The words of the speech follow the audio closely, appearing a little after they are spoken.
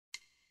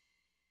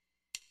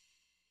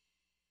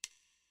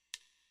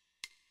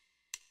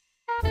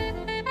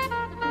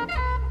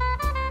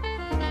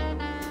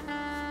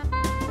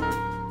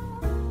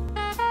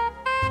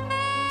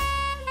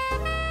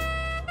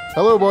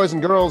Hello, boys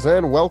and girls,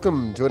 and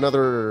welcome to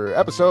another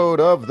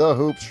episode of the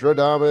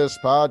Hoopstradamus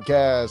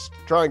podcast.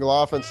 Triangle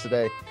offense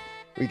today.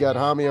 We got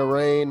Hamia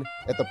Rain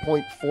at the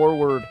point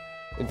forward,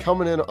 and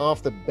coming in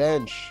off the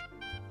bench,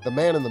 the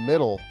man in the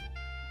middle.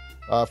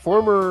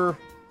 Former,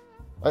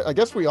 I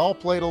guess we all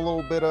played a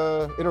little bit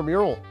of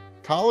intramural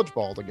college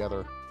ball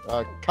together.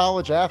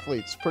 College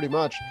athletes, pretty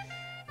much.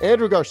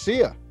 Andrew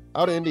Garcia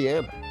out of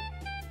Indiana.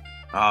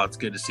 Oh, it's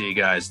good to see you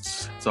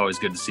guys. It's always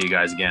good to see you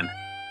guys again.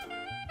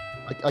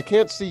 I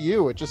can't see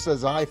you. It just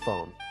says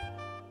iPhone.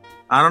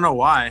 I don't know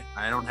why.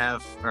 I don't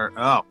have.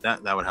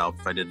 That would help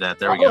if I did that.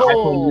 There we go.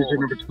 Oh. User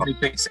number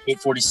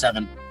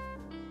 26847.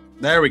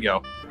 There we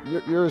go.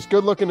 You're as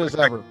good looking as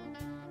ever.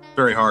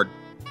 Very hard.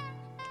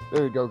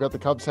 There you go. Got the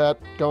Cubs hat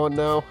going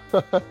now.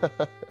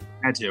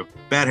 Had to.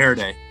 Bad hair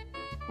day.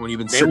 When you've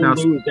been They sitting will out,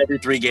 lose every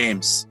 3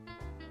 games.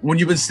 when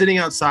you've been sitting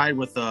outside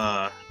with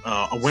a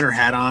winter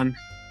hat on,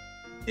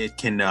 it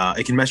can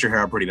mess your hair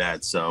up pretty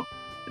bad. So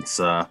it's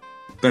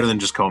better than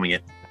just combing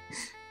it.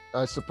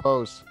 I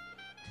suppose.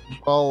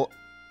 Well,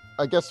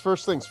 I guess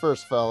first things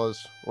first,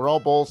 fellas. We're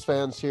all Bulls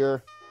fans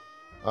here.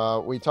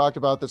 We talked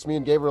about this. Me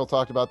and Gabriel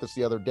talked about this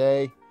the other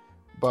day.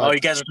 But Oh, you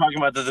guys are talking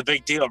about the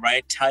big deal,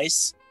 right?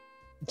 Tice?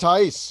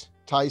 Tice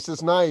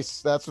is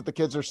nice. That's what the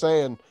kids are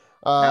saying.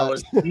 That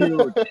was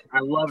huge. I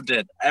loved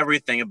it.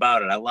 Everything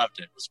about it. I loved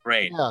it. It was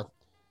great. Yeah.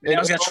 And I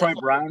was got Troy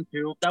Brown,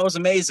 too. That was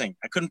amazing.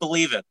 I couldn't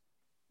believe it.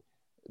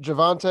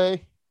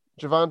 Javante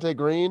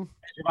Green,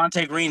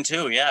 Javante Green,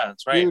 too. Yeah,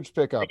 that's right. huge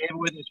pickup. They gave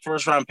away his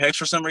first-round picks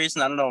for some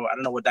reason. I don't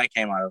know what that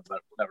came out of, but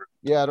whatever.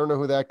 Yeah, I don't know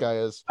who that guy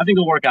is. I think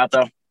it'll work out,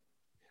 though.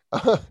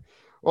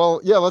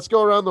 Well, yeah, let's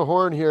go around the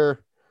horn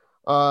here.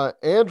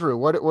 Andrew,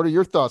 what are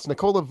your thoughts?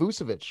 Nikola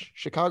Vucevic,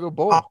 Chicago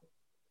Bull. Oh,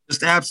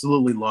 just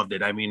absolutely loved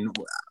it. I mean,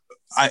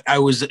 I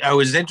was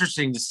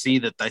interesting to see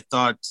that. I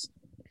thought,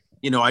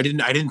 I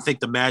didn't think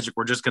the Magic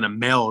were just going to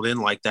mail it in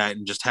like that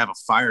and just have a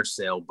fire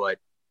sale, but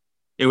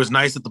it was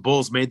nice that the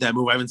Bulls made that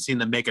move. I haven't seen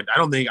them make it.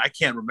 I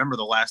can't remember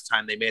the last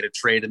time they made a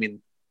trade. I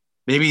mean,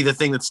 maybe the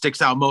thing that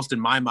sticks out most in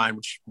my mind,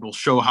 which will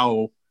show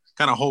how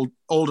kind of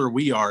older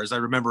we are, is I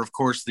remember, of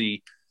course,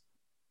 the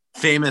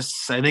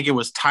famous, I think it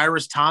was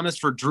Tyrus Thomas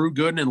for Drew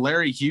Gooden and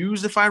Larry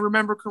Hughes, if I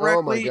remember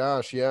correctly. Oh my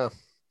gosh, yeah.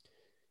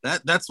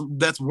 That's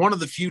one of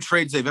the few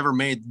trades they've ever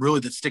made, really,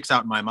 that sticks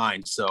out in my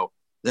mind. So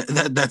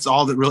that's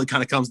all that really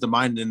kind of comes to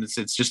mind, and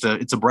it's just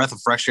a breath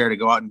of fresh air to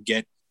go out and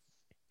get.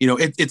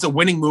 It's a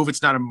winning move.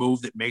 It's not a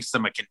move that makes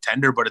them a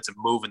contender, but it's a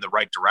move in the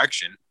right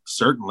direction,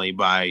 certainly,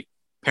 by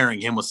pairing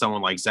him with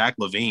someone like Zach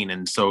LaVine.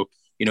 And so,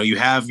 you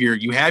have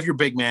your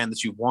big man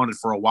that you've wanted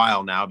for a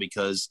while now,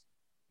 because,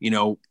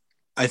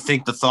 I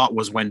think the thought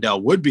was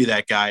Wendell would be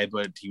that guy,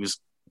 but he was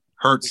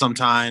hurt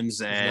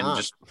sometimes and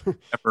just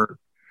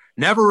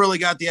never really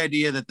got the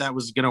idea that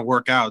was going to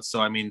work out.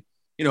 So, I mean,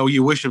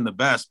 you wish him the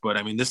best, but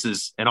I mean, this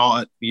is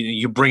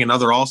you bring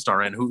another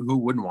all-star in, who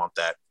wouldn't want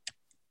that?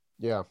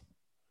 Yeah.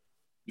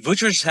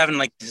 Vucevic is having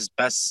one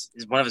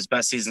of his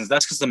best seasons.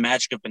 That's because the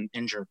Magic have been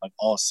injured like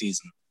all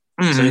season.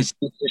 Mm-hmm. So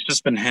it's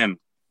just been him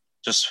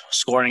just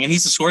scoring. And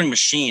he's a scoring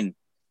machine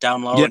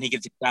down low, and he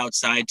gets it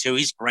outside too.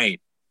 He's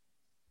great.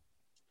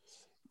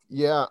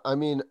 Yeah, I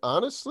mean,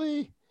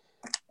 honestly,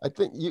 I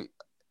think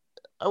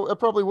I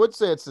probably would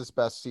say it's his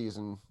best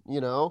season,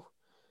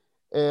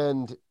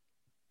 and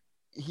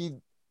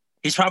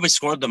he's probably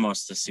scored the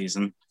most this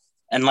season.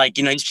 And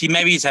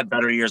he's had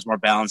better years, more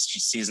balanced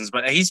seasons,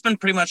 but he's been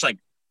pretty much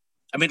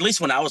at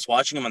least when I was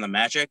watching him on the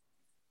Magic,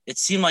 it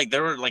seemed like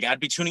there were I'd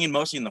be tuning in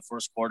mostly in the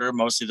first quarter,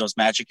 mostly those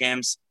Magic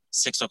games,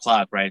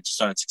 6:00, right?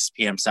 Start at 6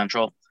 p.m.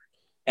 Central.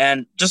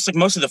 And just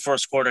mostly the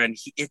first quarter, and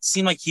it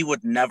seemed like he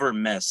would never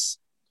miss.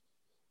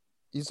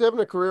 He's having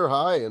a career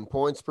high in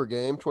points per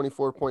game,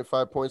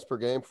 24.5 points per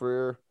game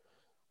for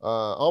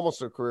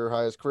almost a career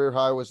high. His career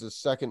high was his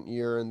second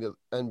year in the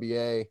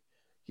NBA.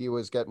 He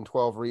was getting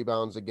 12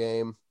 rebounds a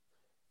game,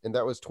 and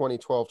that was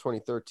 2012,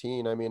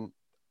 2013. I mean,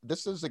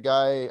 this is a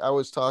guy I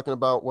was talking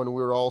about when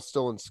we were all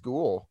still in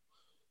school.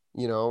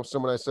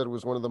 Someone I said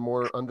was one of the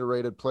more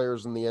underrated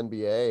players in the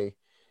NBA,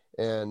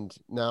 and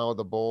now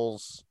the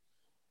Bulls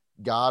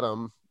got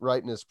him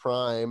right in his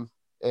prime,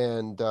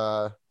 and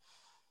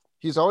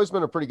he's always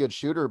been a pretty good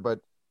shooter, but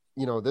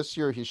this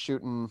year he's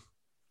shooting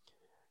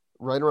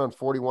right around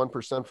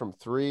 41% from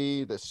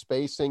three. The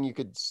spacing you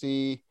could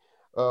see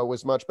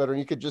was much better, and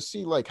you could just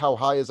see how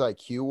high his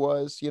IQ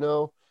was.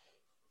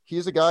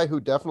 He's a guy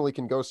who definitely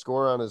can go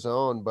score on his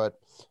own, but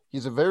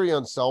he's a very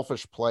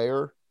unselfish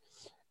player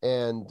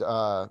and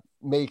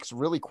makes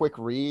really quick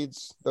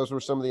reads. Those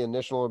were some of the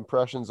initial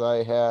impressions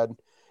I had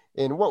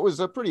in what was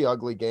a pretty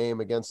ugly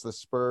game against the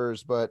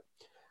Spurs, but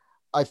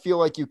I feel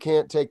like you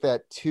can't take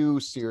that too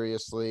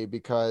seriously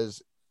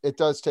because it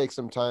does take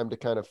some time to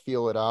kind of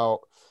feel it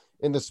out.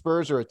 And the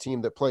Spurs are a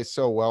team that plays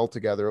so well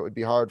together. It would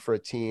be hard for a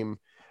team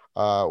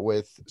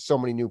with so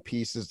many new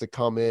pieces to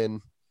come in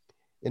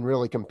and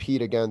really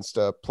compete against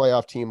a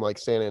playoff team like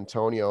San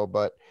Antonio,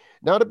 but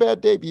not a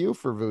bad debut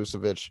for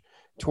Vucevic.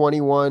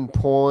 21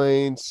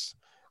 points,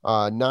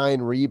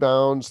 9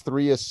 rebounds,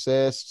 3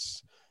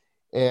 assists.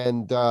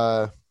 And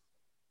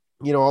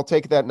I'll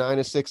take that 9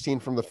 of 16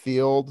 from the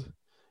field,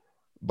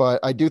 but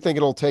I do think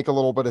it'll take a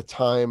little bit of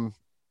time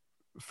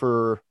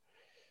for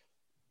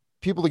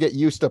people to get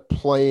used to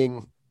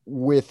playing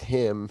with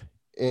him.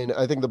 And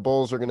I think the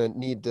Bulls are going to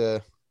need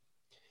to,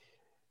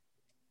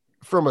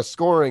 from a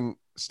scoring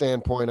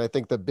standpoint, I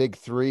think the big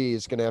three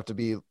is going to have to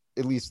be,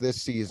 at least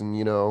this season,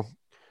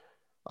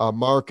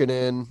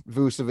 Markkanen,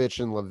 Vucevic,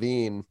 and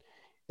LaVine.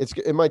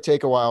 It might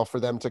take a while for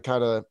them to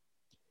kind of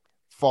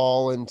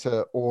fall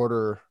into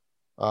order.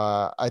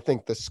 I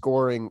think the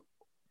scoring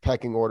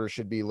pecking order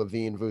should be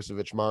LaVine,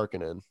 Vucevic,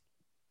 Markkanen.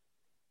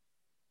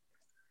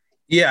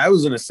 Yeah, I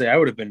was going to say I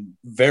would have been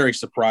very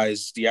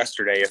surprised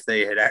yesterday if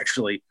they had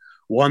actually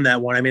won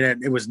that one. I mean,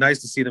 it was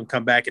nice to see them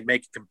come back and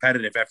make it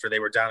competitive after they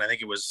were down. I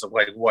think it was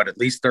at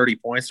least 30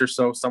 points or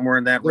so, somewhere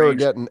in that range.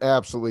 They were getting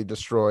absolutely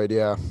destroyed,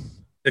 yeah.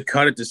 To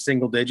cut it to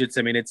single digits.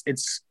 I mean, it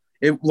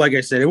like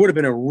I said, it would have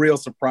been a real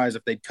surprise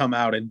if they'd come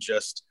out and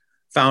just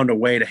found a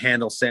way to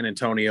handle San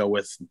Antonio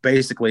with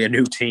basically a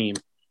new team.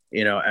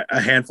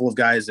 A handful of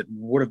guys that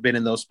would have been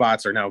in those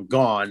spots are now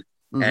gone.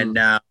 Mm-hmm. And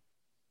now,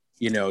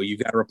 you've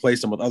got to replace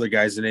them with other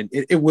guys, and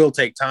it will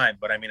take time.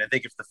 But I mean, I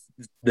think if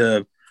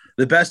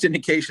the best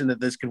indication that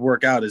this could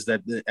work out is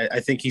that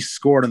I think he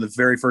scored on the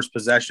very first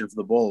possession for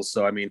the Bulls.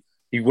 So, I mean,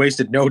 he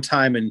wasted no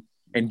time in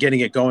getting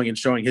it going and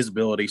showing his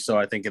ability. So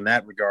I think in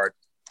that regard,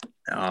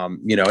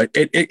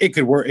 it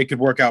could work. It could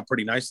work out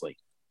pretty nicely.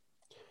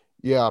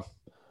 Yeah.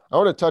 I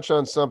want to touch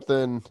on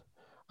something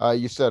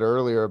you said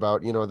earlier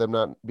about, them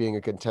not being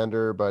a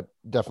contender, but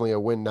definitely a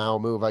win now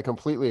move. I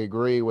completely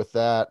agree with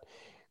that.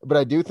 But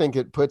I do think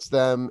it puts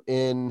them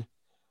in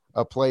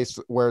a place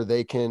where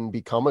they can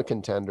become a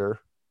contender.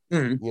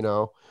 Mm-hmm.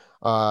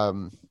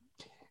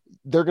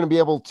 They're going to be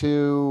able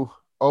to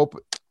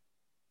open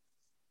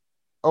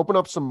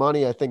up some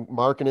money. I think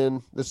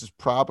Markkanen, this is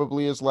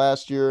probably his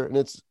last year, and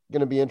it's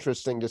going to be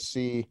interesting to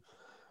see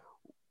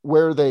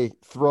where they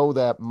throw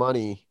that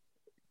money.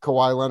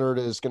 Kawhi Leonard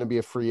is going to be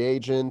a free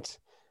agent.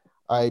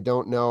 I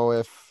don't know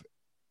if,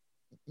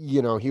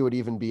 he would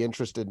even be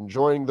interested in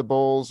joining the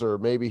Bulls, or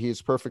maybe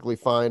he's perfectly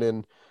fine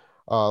in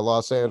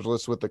Los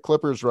Angeles with the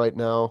Clippers right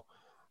now.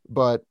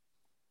 But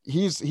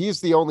he's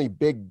the only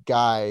big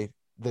guy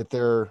that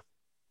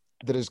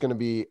is going to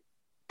be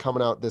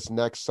coming out this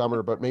next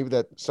summer. But maybe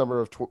that summer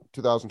of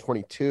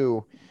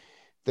 2022,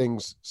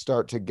 things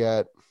start to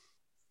get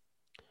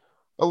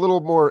a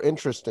little more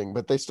interesting,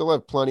 but they still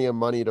have plenty of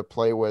money to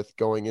play with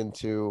going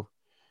into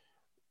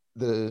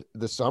the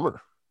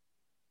summer.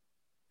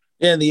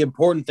 Yeah, and the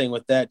important thing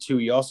with that too,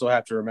 you also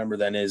have to remember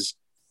then is,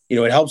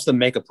 it helps them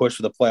make a push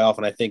for the playoffs,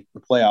 and I think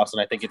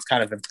it's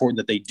kind of important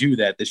that they do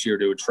that this year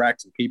to attract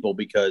some people,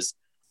 because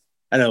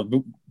I know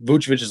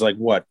Vucevic is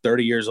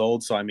 30 years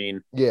old, so I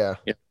mean, yeah.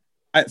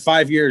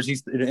 5 years,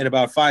 he's in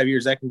about 5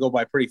 years, that can go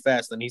by pretty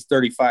fast. Then he's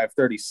 35,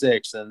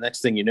 36, and the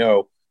next thing if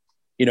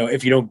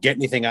you don't get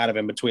anything out of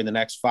him between the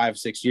next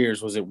 5-6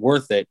 years, was it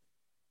worth it?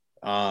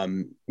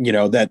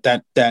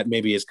 That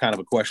maybe is kind of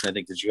a question I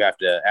think that you have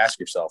to ask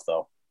yourself,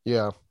 though.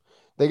 Yeah.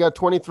 They got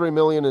 $23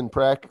 million in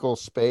practical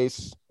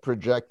space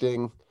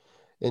projecting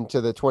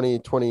into the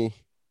 2020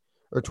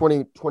 or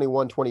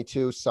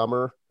 2021-22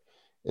 summer.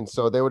 And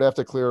so they would have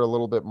to clear a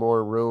little bit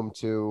more room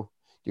to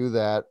do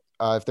that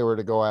if they were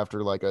to go after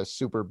a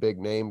super big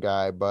name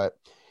guy. But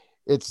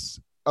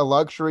it's a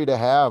luxury to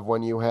have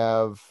when you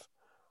have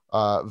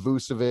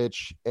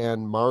Vucevic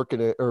and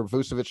Markkanen, or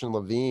Vucevic and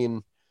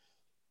LaVine,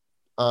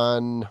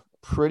 on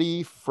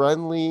pretty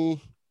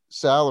friendly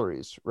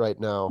salaries right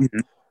now.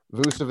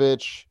 Mm-hmm.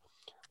 Vucevic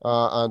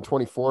on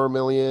 $24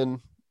 million,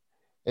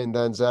 and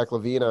then Zach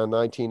LaVine on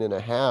 $19.5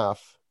 million.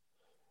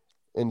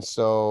 And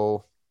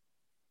so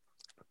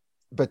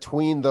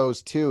between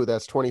those two,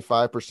 that's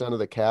 25% of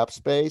the cap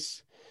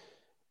space.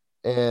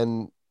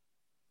 And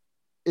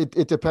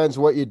it depends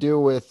what you do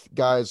with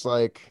guys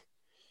like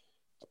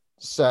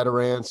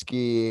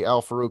Satoransky,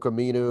 Al-Farouq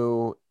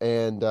Aminu,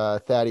 and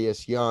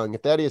Thaddeus Young.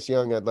 Thaddeus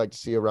Young, I'd like to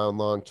see around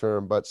long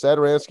term, but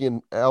Satoransky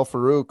and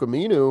Al-Farouq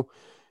Aminu,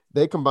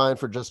 they combined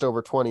for just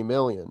over $20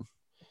 million.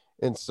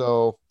 And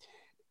so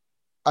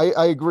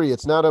I agree.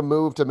 It's not a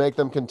move to make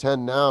them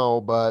contend now,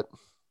 but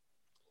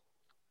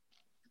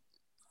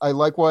I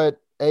like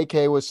what AK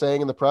was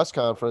saying in the press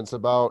conference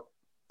about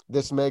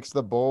this makes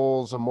the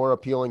Bulls a more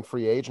appealing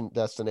free agent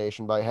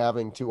destination by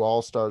having two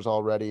all-stars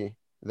already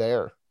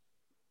there.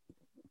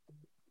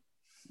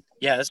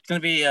 Yeah, it's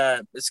gonna be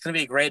a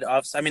great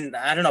off. I mean,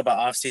 I don't know about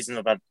off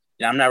season, but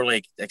I'm not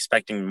really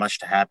expecting much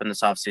to happen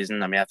this off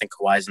season. I mean, I think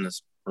Kawhi's going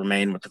to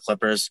remain with the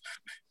Clippers,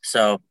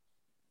 so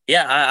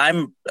yeah,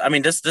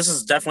 this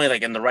is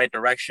definitely in the right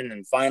direction.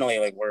 And finally,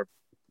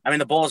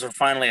 the Bulls are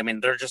finally. I mean,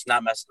 they're just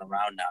not messing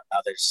around now. Now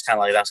they're just kind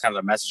of that's kind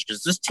of the message,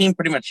 because this team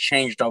pretty much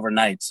changed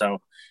overnight. So,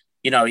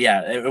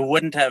 it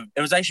wouldn't have.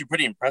 It was actually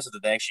pretty impressive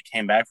that they actually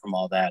came back from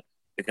all that,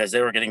 because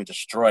they were getting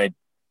destroyed.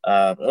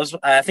 I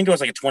think it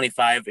was a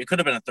 25. It could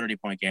have been a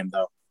 30-point game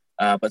though,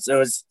 but it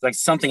was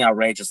something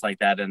outrageous like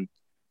that. And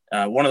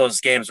one of those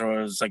games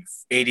where it was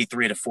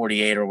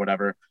 83-48 or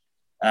whatever.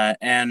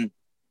 And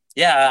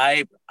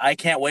I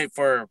can't wait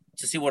to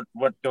see what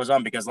goes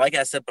on, because like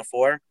I said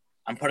before,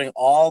 I'm putting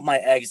all my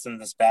eggs in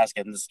this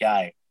basket in this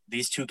guy.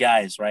 These two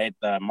guys, right?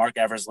 Mark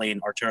Eversley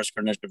and Arturas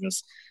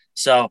Karnisovas.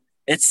 So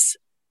it's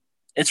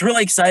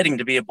really exciting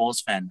to be a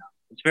Bulls fan now.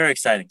 It's very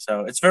exciting.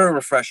 So it's very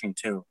refreshing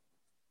too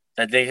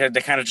that they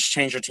kind of just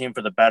changed their team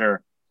for the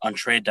better on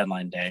trade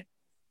deadline day.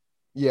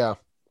 Yeah.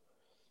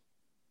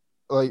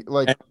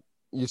 Like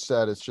you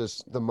said, it's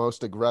just the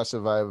most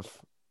aggressive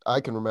I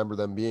can remember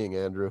them being,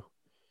 Andrew.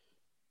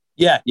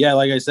 Yeah.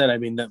 Like I said, I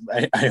mean,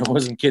 I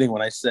wasn't kidding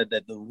when I said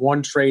that the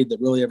one trade that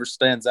really ever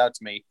stands out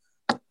to me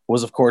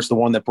was, of course, the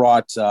one that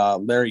brought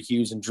Larry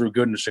Hughes and Drew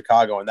Gooden to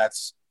Chicago. And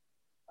that's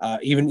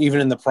even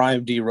in the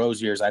prime D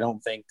Rose years, I don't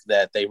think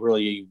that they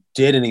really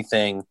did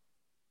anything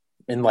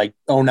in like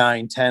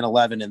 09, 10,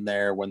 11 in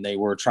there when they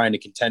were trying to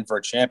contend for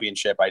a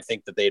championship. I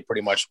think that they had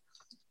pretty much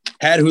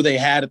had who they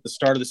had at the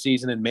start of the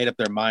season and made up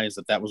their minds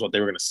that was what they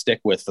were going to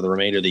stick with for the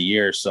remainder of the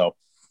year. So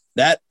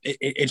that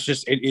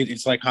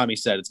it's like Hami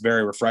said, it's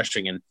very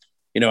refreshing. And,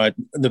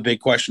 the big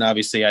question,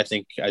 obviously, I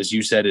think, as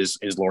you said, is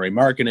Lauri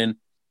Markkanen.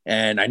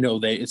 And I know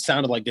it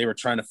sounded like they were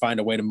trying to find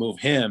a way to move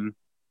him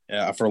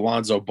for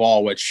Lonzo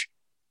Ball, which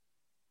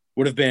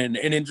would have been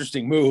an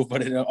interesting move,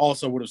 but it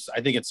also would have,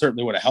 I think it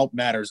certainly would have helped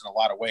matters in a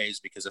lot of ways,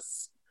 because if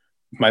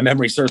my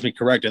memory serves me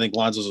correct, I think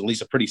Lonzo's at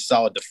least a pretty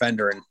solid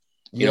defender. And,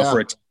 for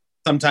it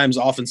sometimes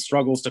often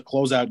struggles to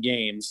close out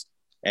games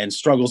and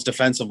struggles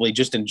defensively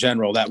just in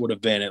general, that would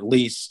have been at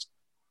least,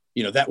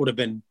 that would have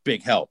been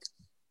big help.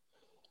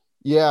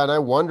 Yeah, and I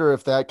wonder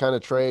if that kind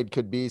of trade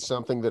could be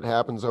something that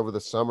happens over the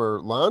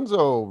summer.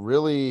 Lonzo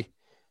really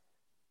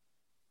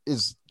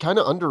is kind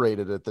of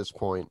underrated at this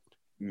point.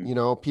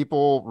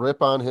 People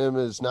rip on him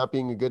as not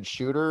being a good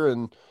shooter,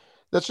 and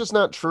that's just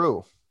not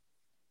true.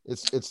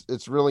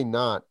 It's really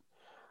not.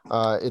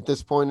 At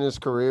this point in his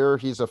career,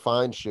 he's a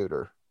fine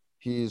shooter.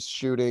 He's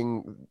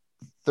shooting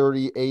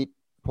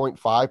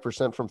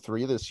 38.5% from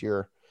three this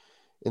year.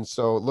 And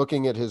so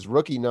looking at his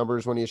rookie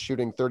numbers when he's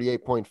shooting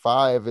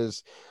 38.5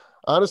 is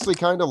honestly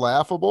kind of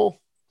laughable,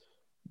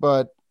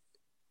 but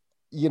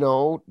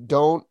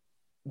don't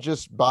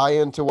just buy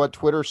into what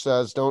Twitter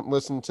says. Don't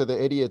listen to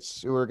the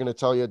idiots who are going to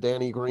tell you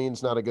Danny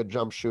Green's not a good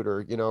jump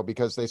shooter,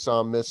 because they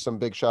saw him miss some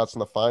big shots in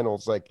the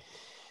finals. Like,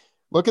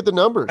 look at the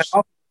numbers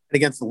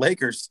against the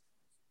Lakers.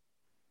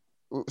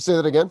 Say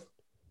that again.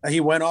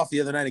 He went off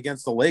the other night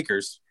against the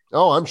Lakers.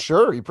 Oh, I'm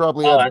sure he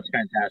probably. That's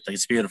fantastic.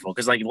 It's beautiful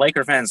because like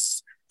Laker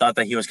fans thought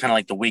that he was kind of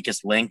like the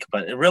weakest link,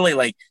 but it really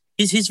like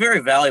he's very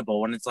valuable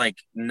when it's like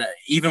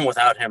even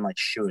without him like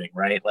shooting,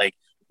 right? Like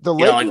the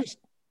Lakers. Like,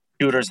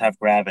 shooters have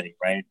gravity,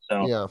 right?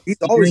 So yeah, he's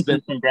always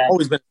been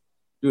a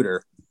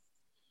shooter.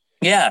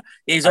 Yeah,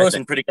 he's always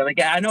been pretty good.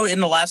 Like I know in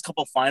the last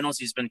couple of finals,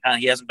 he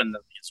hasn't been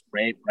as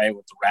great, right,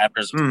 with the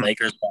Raptors, with the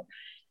Lakers. But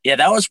yeah,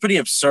 that was pretty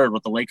absurd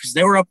with the Lakers.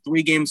 They were up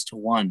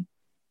 3-1,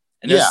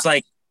 and it's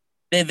like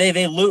they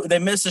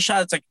missed a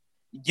shot. It's like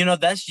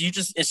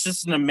it's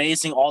just an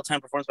amazing all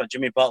time performance by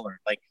Jimmy Butler.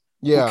 Like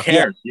who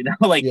cares? You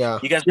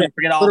guys can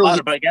forget all about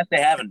it, but I guess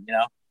they haven't.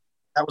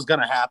 That was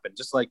gonna happen.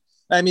 Just like.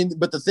 I mean,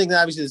 but the thing that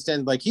obviously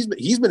stands like he's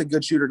been a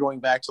good shooter going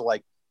back to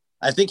like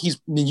I think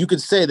you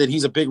could say that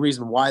he's a big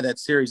reason why that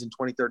series in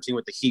 2013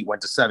 with the Heat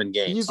went to 7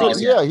 games. He's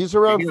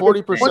around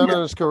 40%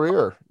 of his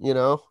career.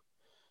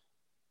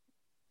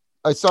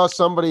 I saw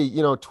somebody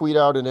tweet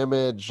out an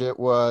image. It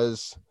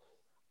was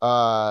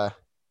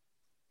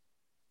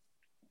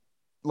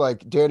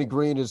like Danny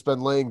Green has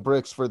been laying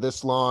bricks for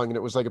this long, and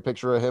it was like a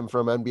picture of him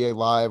from NBA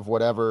Live,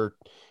 whatever,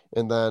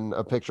 and then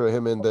a picture of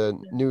him in the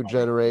new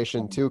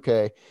generation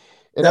 2K.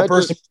 And that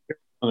person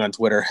on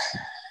Twitter.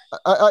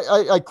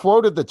 I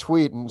quoted the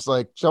tweet and it's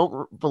like,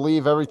 don't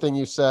believe everything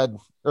you said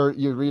or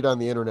you read on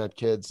the internet,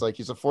 kids. Like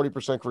he's a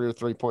 40% career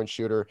 3-point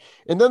shooter.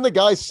 And then the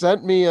guy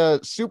sent me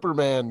a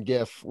Superman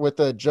gif with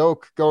a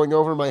joke going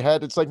over my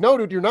head. It's like, no,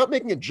 dude, you're not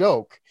making a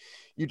joke.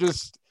 You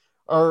just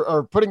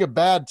are putting a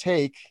bad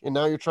take. And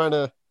now you're trying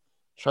to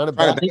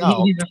back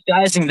out. He's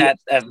disguising that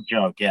as a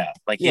joke. Yeah.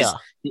 Like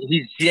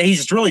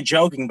he's really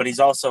joking, but he's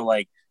also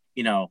like,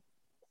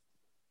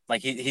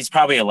 like he's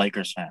probably a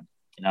Lakers fan,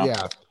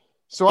 Yeah.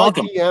 So I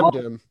DM'd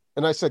him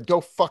and I said,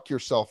 "Go fuck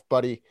yourself,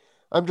 buddy."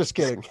 I'm just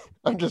kidding.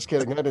 I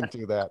didn't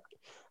do that.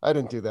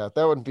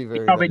 That wouldn't be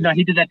very.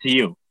 He did that to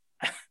you.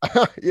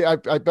 Yeah,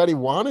 I bet he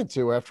wanted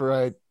to after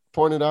I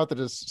pointed out that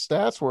his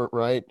stats weren't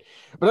right.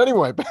 But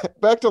anyway,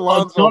 back to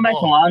Lonzo. Going back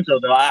to Lonzo,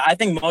 though, I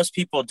think most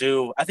people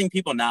do. I think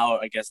people now,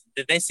 I guess,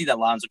 they see that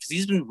Lonzo because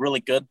he's been really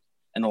good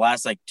in the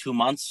last 2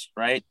 months,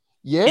 right?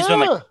 Yeah. He's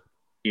been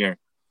here,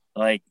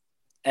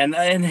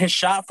 and his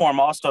shot form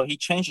also, he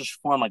changed his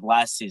form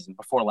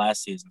before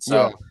last season.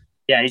 So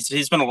yeah,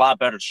 he's been a lot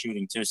better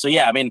shooting too. So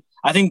yeah, I mean,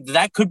 I think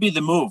that could be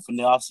the move in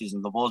the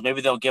offseason. The Bulls, maybe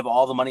they'll give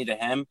all the money to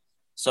him,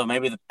 so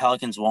maybe the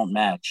Pelicans won't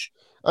match.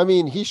 I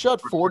mean, he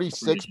shot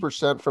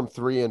 46% from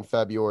three in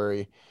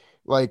February.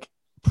 They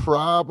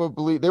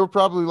were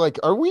probably like,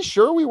 are we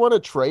sure we want to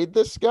trade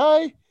this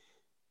guy?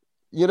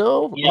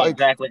 Yeah,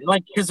 exactly.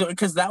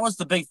 Because that was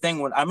the big thing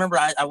when I remember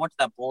I went to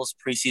that Bulls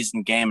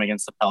preseason game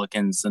against the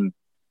Pelicans and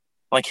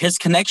like his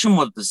connection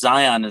with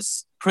Zion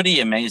is pretty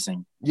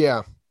amazing.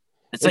 Yeah,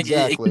 it's like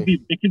exactly.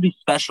 it could be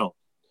special.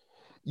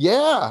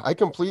 Yeah, I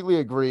completely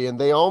agree. And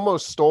they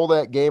almost stole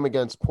that game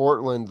against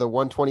Portland, the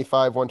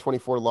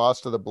 125-124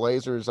 loss to the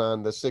Blazers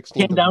on the 16th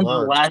Came down of to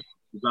the March. last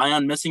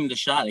Zion missing the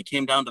shot. It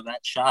came down to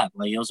that shot.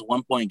 Like it was a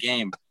 1-point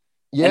game.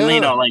 Yeah.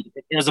 And, like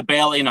it was a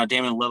bail.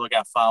 Damian Lillard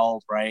got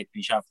fouled, right?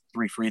 He shot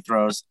 3 free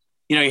throws.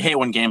 You hate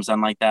when games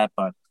end like that,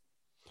 but.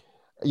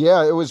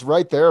 Yeah, it was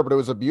right there, but it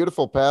was a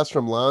beautiful pass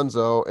from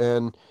Lonzo.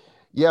 And,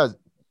 yeah,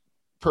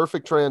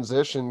 perfect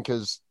transition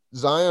because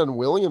Zion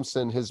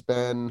Williamson has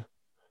been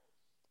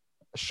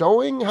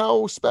showing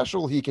how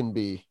special he can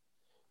be.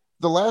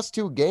 The last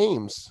 2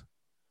 games,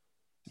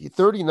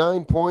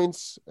 39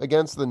 points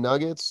against the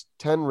Nuggets,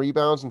 10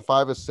 rebounds and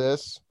 5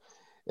 assists,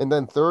 and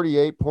then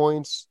 38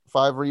 points,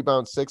 5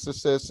 rebounds, 6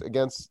 assists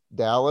against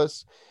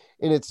Dallas.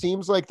 And it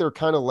seems like they're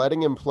kind of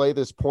letting him play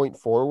this point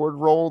forward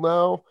role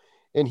now.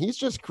 And he's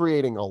just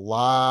creating a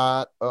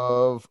lot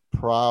of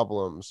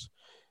problems.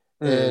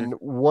 And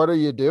what are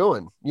you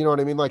doing? You know what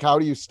I mean? Like, how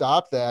do you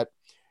stop that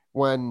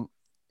when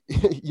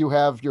you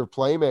have your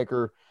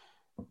playmaker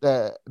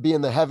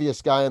being the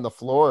heaviest guy on the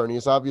floor? And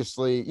he's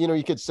obviously,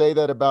 you could say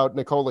that about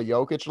Nikola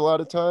Jokic a lot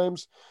of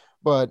times,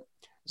 but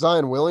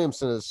Zion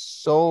Williamson is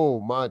so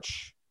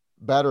much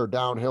better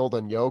downhill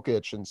than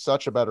Jokic and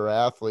such a better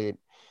athlete.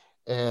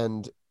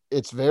 And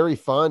it's very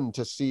fun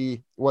to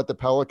see what the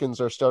Pelicans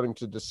are starting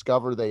to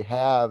discover they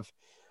have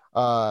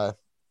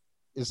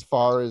as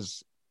far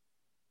as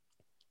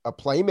a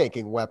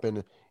playmaking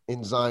weapon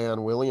in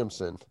Zion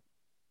Williamson.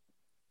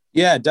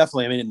 Yeah,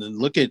 definitely. I mean,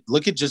 look at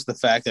just the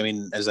fact,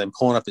 as I'm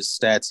pulling up his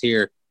stats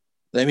here,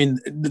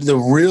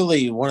 the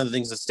really one of the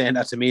things that stand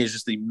out to me is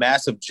just the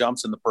massive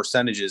jumps in the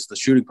percentages, the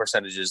shooting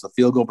percentages, the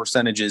field goal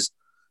percentages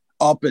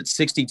up at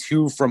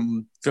 62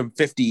 from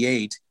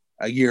 58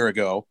 a year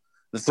ago.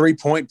 The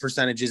 3-point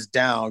percentage is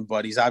down,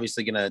 but he's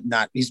obviously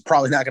he's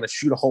probably not going to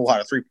shoot a whole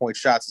lot of 3-point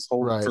shots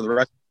for the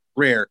rest of his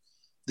career.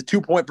 The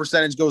 2-point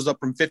percentage goes up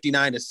from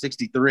 59 to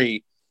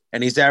 63,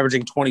 and he's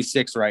averaging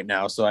 26 right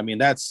now. So,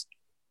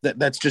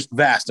 that's just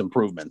vast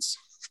improvements.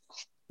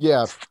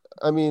 Yeah.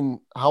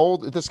 How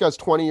old? This guy's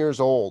 20 years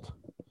old.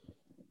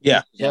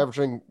 Yeah. He's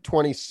averaging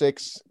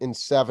 26 and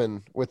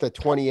 7 with a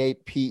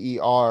 28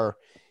 PER.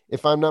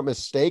 If I'm not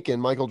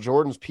mistaken, Michael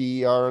Jordan's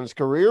PER in his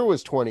career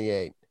was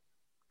 28.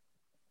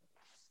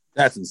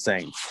 That's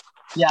insane.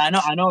 Yeah,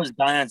 I know his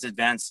Zion's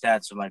advanced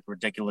stats are like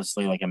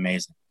ridiculously like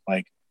amazing.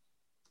 Like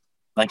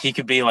he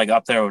could be like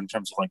up there in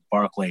terms of like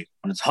Barkley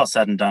when it's all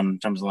said and done in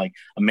terms of like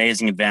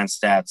amazing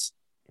advanced stats.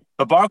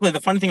 But Barkley, the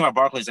funny thing about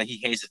Barkley is that he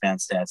hates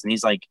advanced stats, and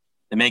he's like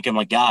they make him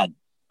like God.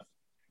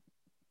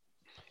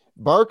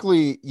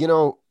 Barkley,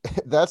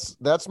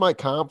 that's my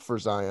comp for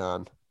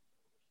Zion.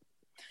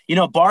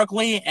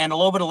 Barkley and a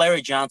little bit of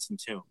Larry Johnson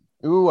too.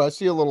 Ooh, I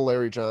see a little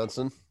Larry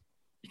Johnson.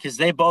 Because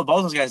they both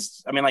those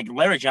guys, like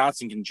Larry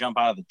Johnson can jump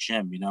out of the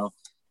gym,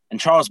 and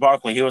Charles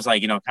Barkley, he was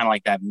like, kind of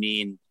like that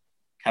mean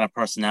kind of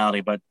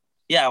personality. But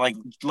yeah, like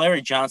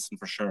Larry Johnson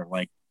for sure.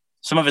 Like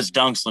some of his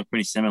dunks look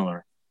pretty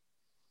similar.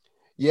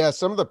 Yeah,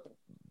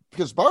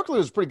 because Barkley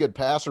was a pretty good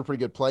passer,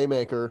 pretty good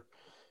playmaker,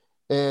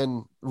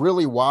 and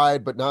really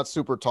wide, but not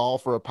super tall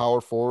for a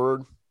power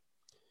forward.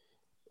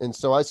 And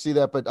so I see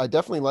that, but I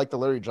definitely like the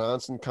Larry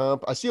Johnson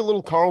comp. I see a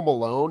little Karl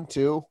Malone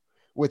too,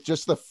 with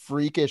just the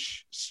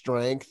freakish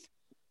strength.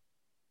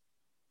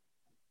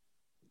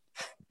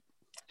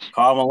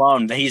 Karl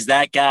Malone, he's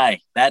that guy,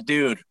 that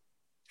dude.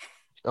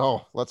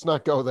 Oh, let's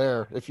not go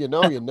there. If you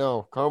know, you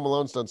know. Karl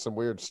Malone's done some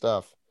weird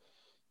stuff.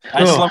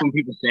 I just love when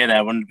people say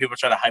that, when people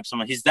try to hype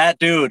someone. He's that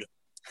dude.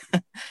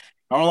 Karl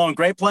Malone,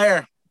 great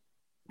player.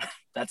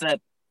 That's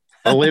it.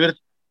 I'll leave it.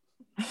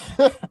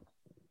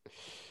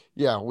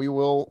 Yeah, we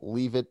will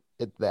leave it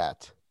at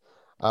that.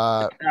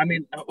 How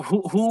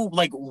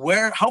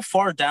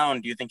far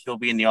down do you think he'll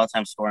be in the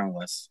all-time scoring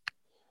list?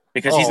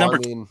 Because he's number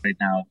 2 right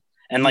now.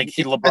 And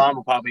LeBron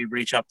will probably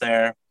reach up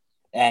there.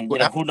 And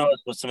who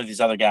knows with some of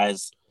these other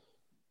guys.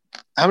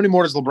 How many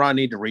more does LeBron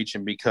need to reach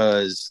him?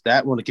 Because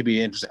that one could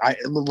be interesting. I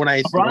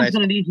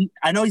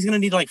know he's gonna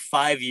need like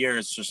 5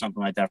 years or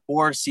something like that.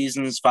 5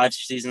 seasons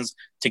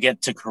to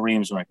get to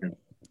Kareem's record.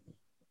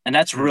 And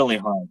that's really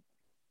hard.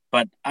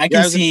 But I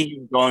can see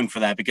him going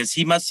for that because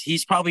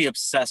he's probably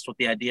obsessed with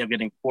the idea of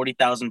getting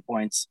 40,000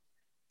 points,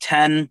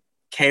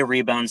 10K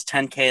rebounds,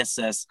 10K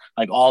assists,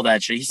 like all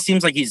that shit. He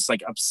seems like he's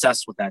like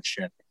obsessed with that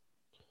shit.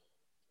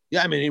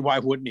 Yeah, why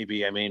wouldn't he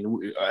be?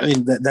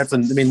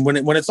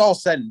 When it's all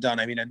said and done,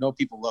 I know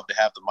people love to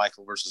have the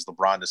Michael versus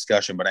LeBron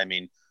discussion, but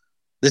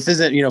this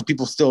isn't,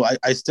 people still,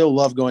 I still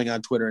love going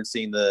on Twitter and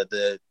seeing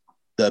the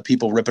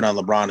people ripping on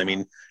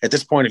LeBron. At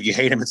this point, if you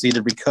hate him, it's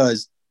either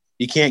because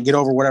you can't get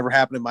over whatever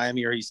happened in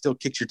Miami or he still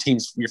kicks your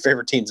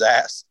favorite team's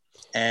ass.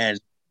 And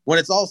when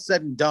it's all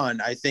said and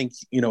done, I think,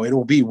 it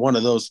will be one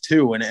of those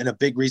two. And a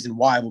big reason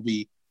why will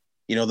be,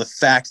 the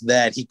fact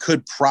that he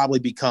could probably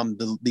become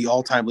the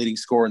all-time leading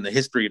scorer in the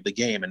history of the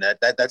game. And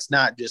that's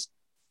not just,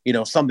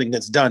 something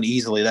that's done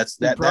easily.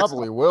 That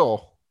probably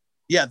will.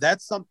 Yeah,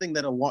 that's something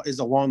that is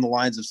along the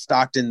lines of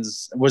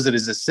Stockton's. Was it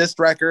his assist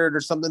record or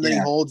something that he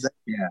holds?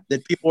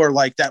 That people are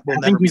like that. I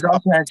think he's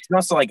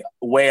also like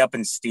way up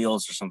in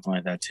steals or something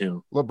like that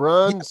too.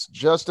 LeBron's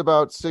just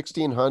about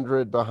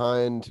 1,600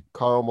 behind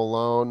Karl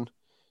Malone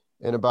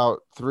and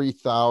about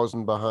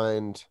 3,000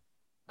 behind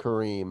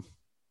Kareem.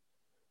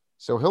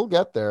 So he'll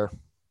get there.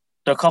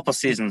 So a couple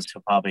seasons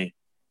he'll probably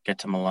get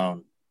to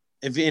Malone.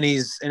 If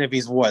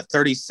he's what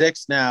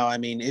 36 now, I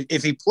mean,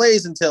 if he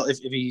plays until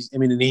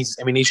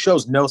he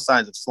shows no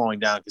signs of slowing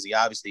down because he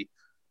obviously,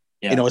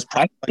 is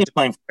probably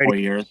playing for 4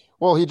 years.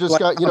 Well, he just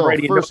got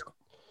first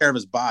care of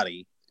his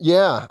body.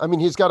 Yeah, I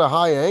mean, he's got a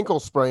high ankle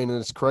sprain and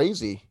it's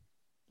crazy.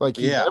 Like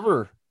he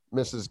never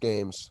misses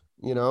games.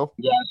 Yeah,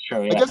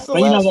 sure. Yeah. I guess the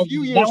last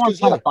few years, that one's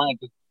kind of fine.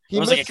 It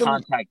was like a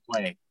contact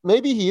play.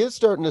 Maybe he is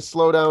starting to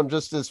slow down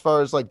just as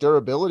far as like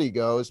durability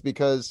goes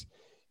because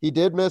he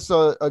did miss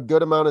a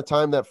good amount of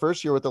time that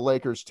first year with the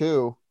Lakers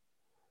too.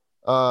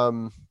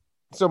 So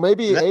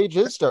maybe age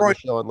is starting to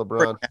show on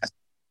LeBron.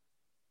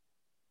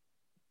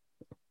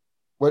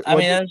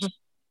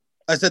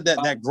 I said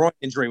that groin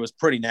injury was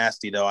pretty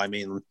nasty though. I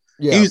mean,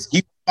 he was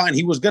fine.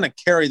 He was going to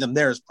carry them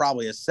there as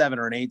probably a 7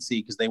 or an 8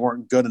 seed because they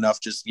weren't good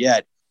enough just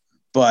yet.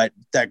 But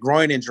that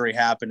groin injury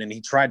happened and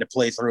he tried to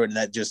play through it, and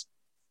that just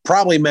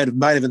probably might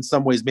have in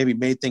some ways maybe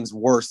made things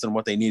worse than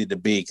what they needed to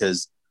be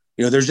because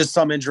there's just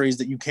some injuries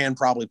that you can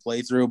probably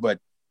play through, but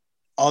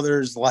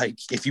others, like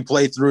if you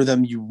play through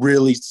them, you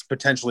really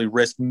potentially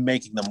risk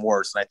making them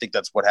worse. And I think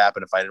that's what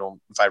happened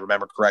if I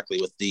remember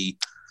correctly with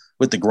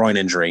the groin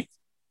injury.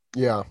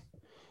 Yeah.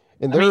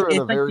 And they're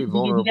in a very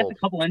vulnerable. You get a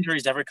couple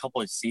injuries every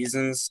couple of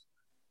seasons,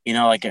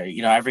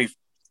 every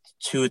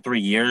 2 or 3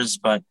 years,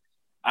 but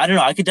I don't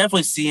know. I could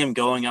definitely see him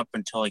going up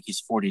until like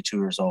he's 42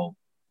 years old.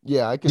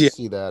 Yeah, I can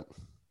see that.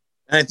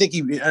 And I think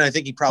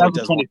he probably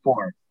does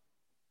 24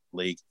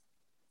 league.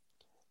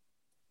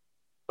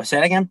 Say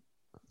that again?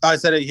 I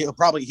said he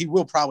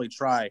will probably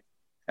try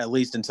at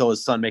least until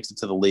his son makes it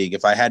to the league.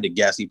 If I had to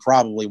guess, he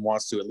probably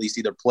wants to at least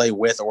either play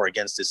with or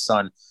against his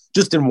son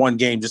just in one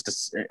game,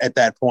 at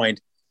that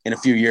point in a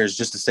few years,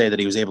 just to say that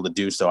he was able to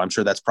do so. I'm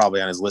sure that's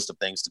probably on his list of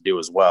things to do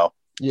as well.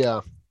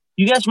 Yeah.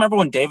 You guys remember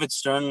when David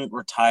Stern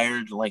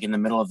retired, like in the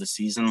middle of the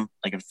season,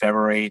 like in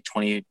February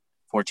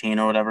 2014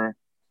 or whatever?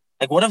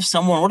 Like, what if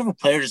a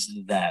player just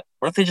did that?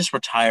 What if they just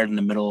retired in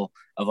the middle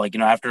of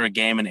after a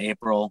game in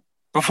April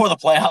before the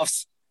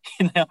playoffs?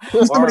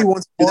 Somebody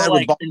wants to do that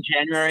like in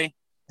January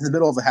in the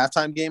middle of a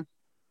halftime game.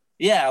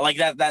 Yeah, like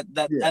that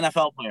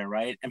NFL player,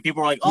 right? And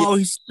people are like, "Oh,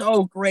 he's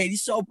so great,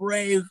 he's so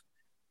brave."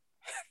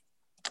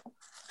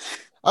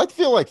 I'd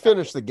feel like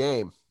finish the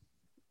game.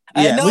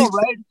 I know,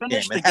 right?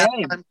 Finish the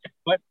game.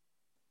 But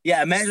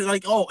yeah, imagine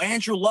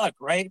Andrew Luck,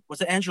 right?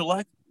 Was it Andrew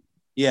Luck?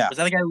 Yeah. Was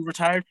that the guy who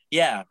retired?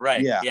 Yeah,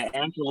 right. Yeah,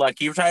 Andrew Luck.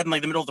 He retired in the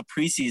middle of the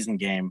preseason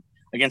game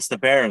against the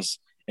Bears,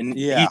 and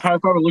he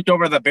probably looked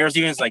over at the Bears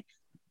defense like,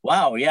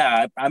 wow,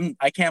 yeah,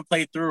 I can't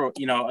play through,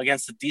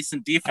 against a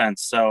decent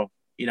defense. So,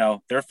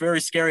 they're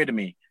very scary to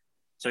me.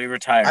 So he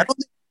retired.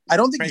 I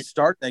don't think he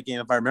started that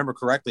game, if I remember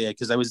correctly,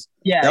 because I was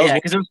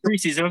because it was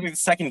preseason. It was like the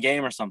second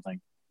game or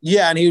something.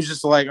 Yeah, and he was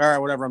just like, all right,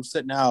 whatever, I'm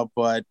sitting out.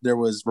 But there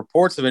was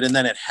reports of it, and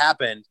then it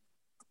happened,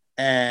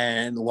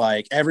 and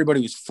everybody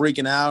was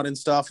freaking out and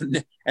stuff.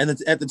 And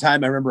at the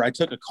time, I remember I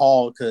took a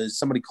call because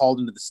somebody called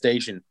into the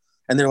station.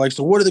 And they're like,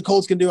 so what are the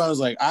Colts going to do? I was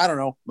like, I don't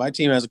know. My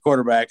team has a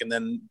quarterback. And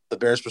then the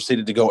Bears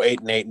proceeded to go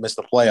 8-8 and miss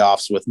the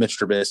playoffs with Mitch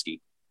Trubisky.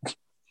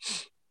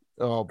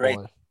 Oh, great.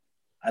 Boy.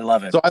 I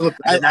love it. So I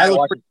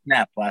watched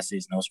Snap last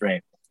season. It was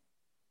great.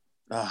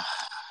 I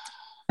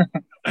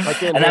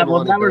can't and I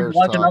will never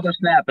watch another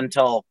Snap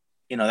until,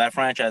 that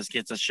franchise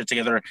gets its shit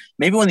together.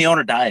 Maybe when the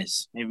owner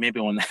dies. Maybe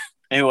when that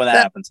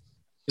happens.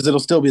 Because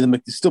it'll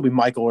still be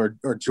Michael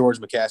or George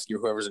McCaskey or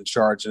whoever's in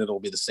charge, and it'll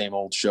be the same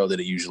old show that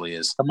it usually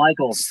is. The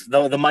Michaels,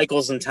 the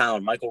Michaels in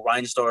town. Michael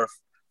Reinsdorf,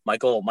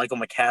 Michael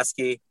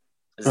McCaskey.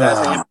 Is that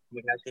his name?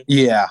 McCaskey?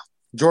 Yeah,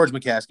 George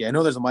McCaskey. I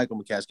know there's a Michael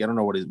McCaskey. I don't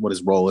know what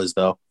his role is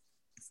though.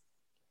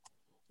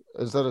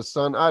 Is that his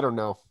son? I don't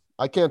know.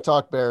 I can't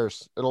talk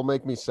Bears. It'll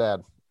make me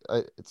sad.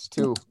 It's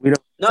too. We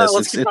don't. No,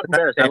 let's keep talking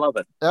Bears. I love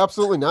it.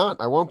 Absolutely not.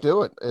 I won't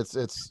do it. It's.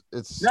 No,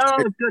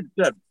 it's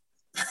good.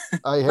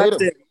 I hate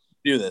it.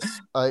 Do this.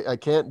 I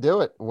can't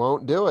do it.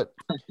 Won't do it.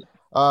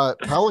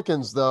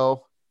 Pelicans,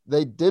 though,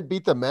 they did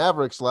beat the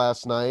Mavericks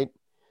last night.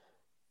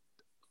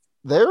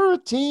 They're a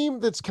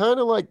team that's kind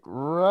of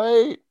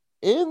right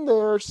in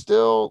there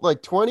still,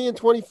 20 and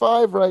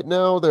 25 right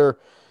now. They're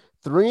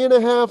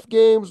 3.5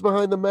 games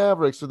behind the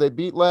Mavericks, so they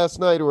beat last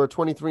night, who are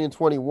 23 and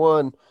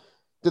 21.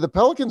 Do the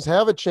Pelicans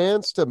have a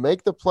chance to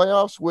make the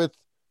playoffs with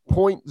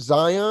Point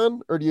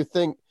Zion, or do you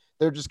think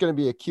they're just going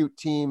to be a cute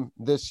team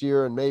this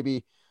year and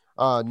maybe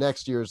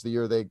next year is the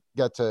year they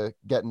get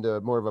into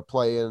more of a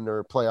play-in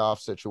or playoff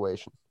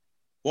situation?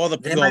 Well, go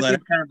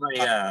ahead.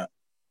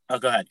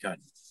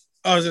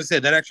 I was going to say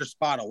that extra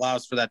spot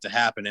allows for that to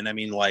happen. And I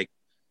mean, I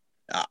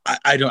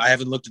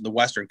haven't looked at the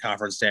Western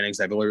Conference standings.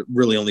 I've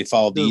really only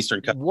followed the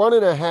Eastern Conference.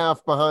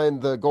 1.5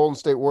 behind the Golden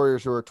State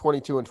Warriors, who are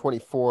 22 and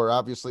 24.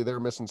 Obviously, they're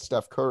missing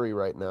Steph Curry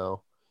right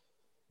now.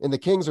 and the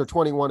Kings are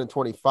 21 and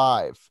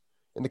 25.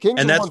 And the Kings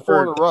And have that's won 4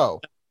 in for- a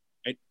row.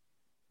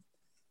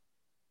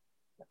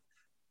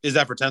 Is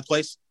that for 10th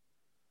place?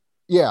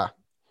 Yeah.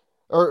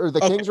 Or the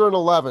Okay. Kings are in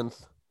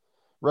 11th,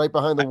 right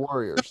behind the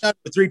Warriors.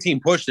 The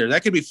 3-team push there.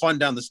 That could be fun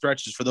down the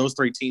stretches for those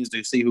 3 teams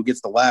to see who gets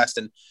the last.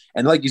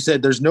 And like you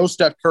said, there's no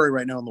Steph Curry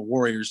right now in the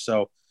Warriors.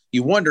 So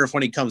you wonder if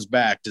when he comes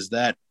back, does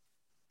that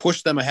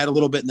push them ahead a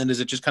little bit? And then does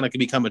it just kind of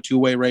become a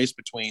two-way race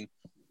between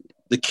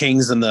the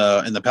Kings and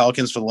the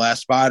Pelicans for the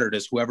last spot? Or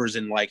does whoever's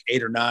in like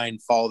 8 or 9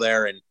 fall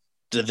there? And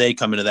do they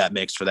come into that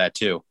mix for that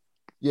too?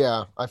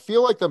 Yeah. I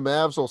feel like the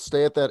Mavs will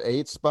stay at that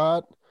 8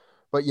 spot,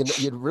 but you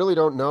really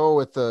don't know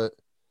with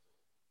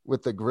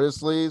the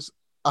Grizzlies.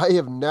 I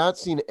have not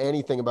seen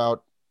anything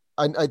about.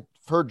 I've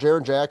heard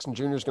Jaren Jackson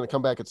Jr. is going to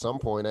come back at some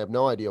point. I have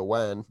no idea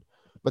when,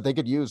 but they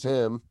could use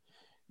him.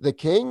 The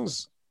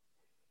Kings,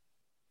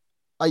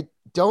 I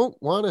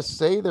don't want to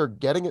say they're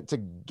getting it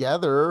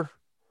together,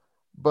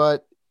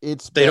 but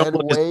it's been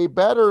way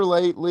better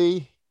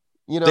lately.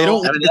 You know, they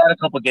had a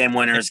couple game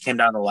winners, came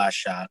down to the last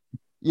shot.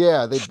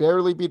 Yeah, they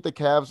barely beat the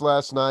Cavs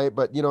last night,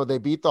 but they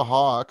beat the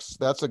Hawks.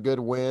 That's a good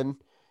win.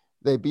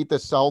 They beat the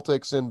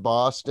Celtics in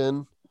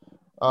Boston.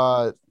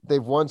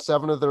 They've won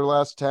 7 of their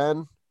last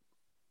 10,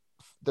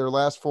 their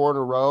last 4 in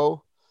a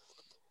row.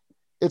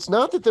 It's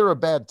not that they're a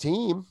bad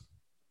team.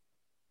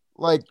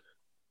 Like,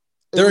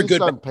 they're at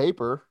least on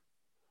paper.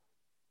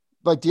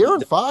 Like,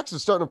 De'Aaron Fox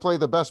is starting to play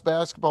the best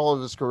basketball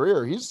of his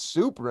career. He's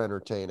super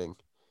entertaining.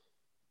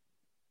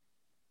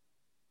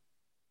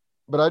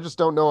 But I just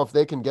don't know if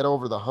they can get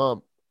over the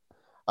hump.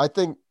 I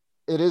think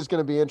it is going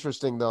to be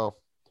interesting, though.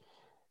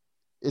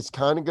 It's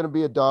kind of going to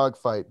be a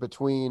dogfight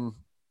between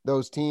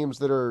those teams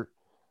that are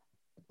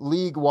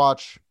league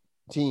watch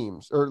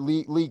teams or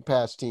league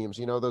pass teams,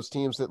 those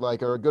teams that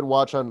like are a good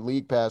watch on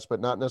league pass, but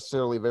not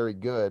necessarily very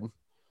good.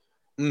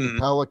 The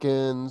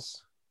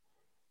Pelicans,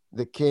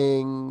 the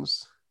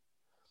Kings,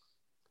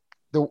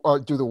 do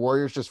the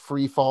Warriors just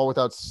free fall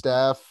without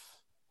Steph?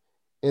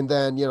 And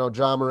then,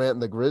 Ja Morant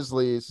and the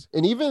Grizzlies.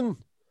 And even,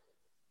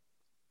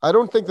 I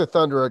don't think the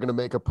Thunder are going to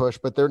make a push,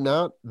 but they're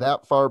not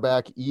that far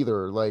back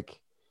either. Like,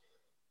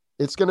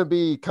 it's going to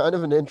be kind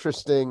of an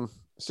interesting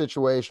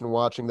situation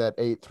watching that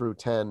 8 through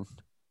 10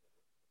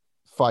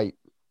 fight.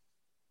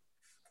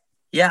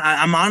 Yeah,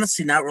 I'm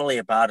honestly not really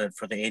about it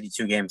for the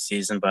 82-game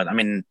season, but I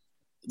mean,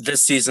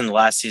 this season,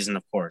 last season,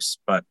 of course.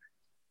 But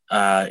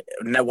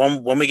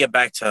when we get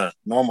back to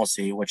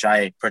normalcy, which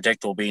I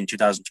predict will be in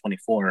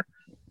 2024,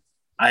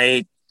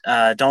 I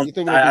don't. You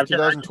think it'll be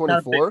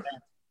 2024?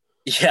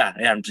 Yeah,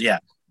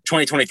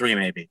 2023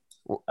 maybe.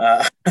 But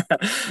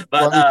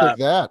why do you think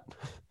that?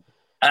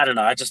 I don't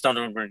know. I just don't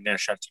think we're going to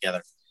shut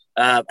together.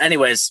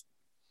 Anyways,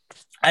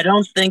 I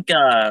don't think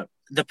the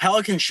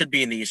Pelicans should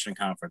be in the Eastern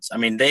Conference. I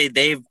mean,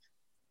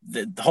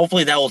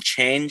 hopefully that will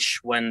change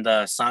when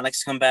the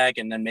Sonics come back,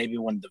 and then maybe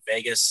when the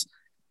Vegas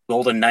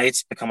Golden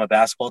Knights become a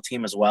basketball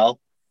team as well.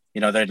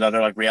 They're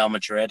like Real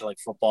Madrid, like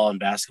football and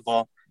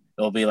basketball.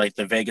 It'll be like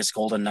the Vegas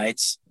Golden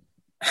Knights.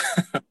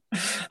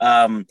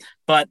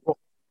 But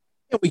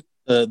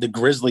the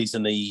Grizzlies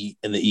in the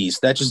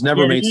East, that just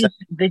never made sense.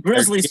 The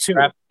Grizzlies too.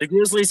 The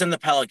Grizzlies and the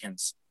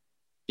Pelicans.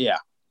 Yeah.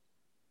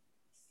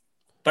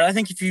 But I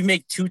think if you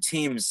make 2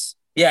 teams,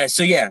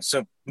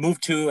 so move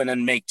 2 and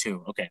then make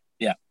 2. Okay,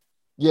 yeah.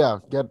 Yeah,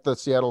 get the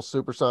Seattle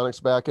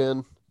Supersonics back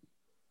in.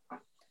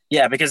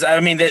 Yeah, because, I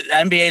mean, the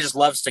NBA just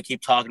loves to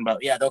keep talking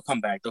about, they'll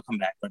come back, but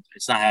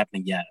it's not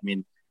happening yet. I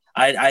mean,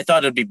 I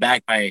thought it'd be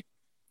back by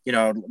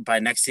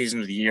next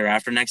season or the year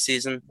after next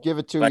season. Give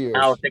it 2 years.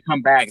 Now, if they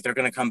come back, they're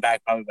going to come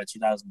back probably by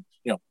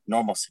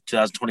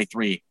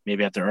 2023,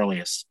 maybe at the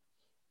earliest.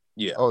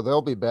 Yeah. Oh,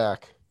 they'll be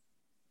back.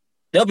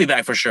 They'll be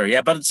back for sure.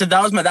 Yeah, but so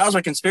that was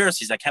my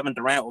conspiracy. That Kevin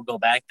Durant will go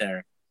back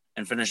there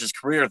and finish his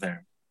career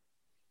there.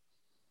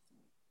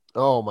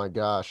 Oh my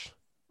gosh.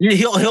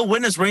 He'll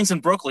win his rings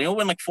in Brooklyn. He'll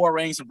win like 4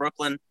 rings in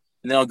Brooklyn,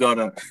 and then he'll go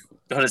to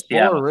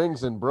Seattle. 4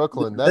 rings in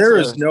Brooklyn. There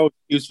is no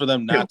excuse for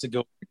them not to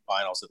go to the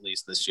finals at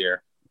least this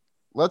year.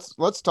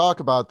 Let's talk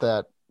about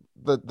that.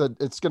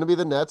 It's going to be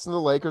the Nets and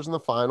the Lakers in the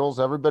finals.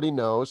 Everybody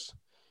knows.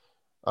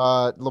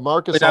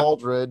 LaMarcus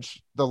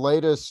Aldridge, the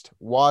latest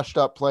washed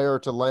up player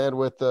to land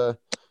with the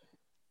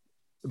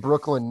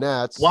Brooklyn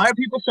Nets. Why are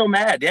people so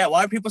mad? Yeah,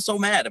 why are people so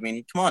mad? I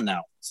mean, come on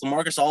now. It's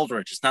LaMarcus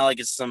Aldridge. It's not like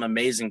it's some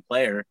amazing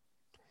player.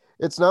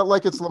 It's not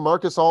like it's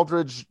LaMarcus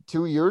Aldridge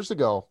 2 years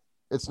ago.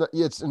 It's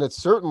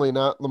certainly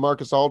not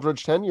LaMarcus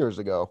Aldridge 10 years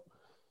ago.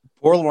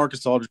 Poor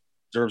LaMarcus Aldridge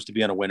deserves to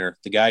be on a winner.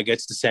 The guy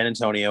gets to San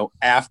Antonio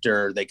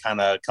after they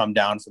kind of come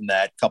down from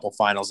that couple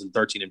finals in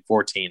 13 and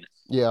 14.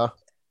 Yeah.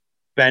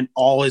 Spent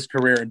all his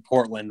career in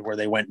Portland where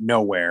they went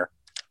nowhere.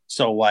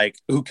 So, like,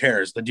 who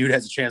cares? The dude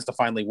has a chance to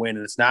finally win,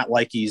 and it's not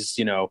like he's,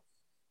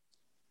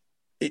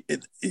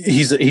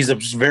 he's a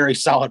very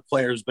solid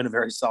player who's been a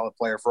very solid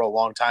player for a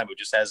long time who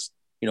just has,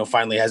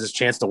 finally has his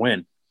chance to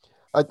win.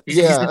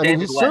 He's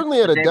certainly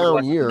had a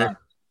down year.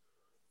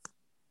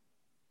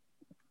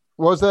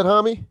 What was that,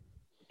 Hami?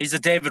 He's the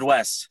David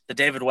West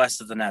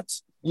of the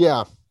Nets.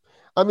 Yeah.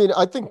 I mean,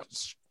 I think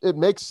it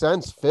makes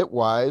sense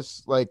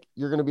fit-wise. Like,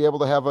 you're going to be able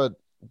to have a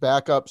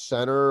backup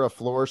center, a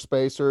floor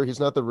spacer. He's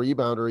not the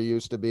rebounder he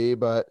used to be,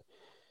 but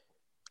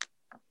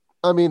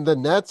I mean, the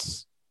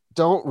Nets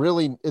don't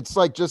really, it's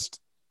like just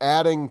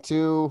adding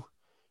to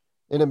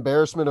an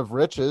embarrassment of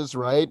riches,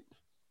 right?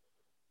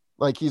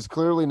 Like he's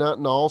clearly not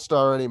an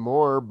all-star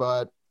anymore,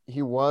 but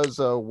he was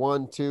a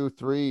 1, 2,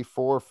 3,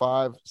 4,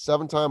 5,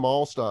 7-time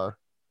all-star.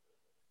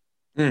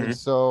 Mm-hmm. And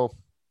so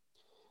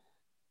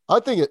I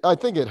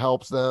think it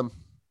helps them.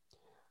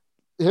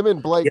 Him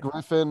and Blake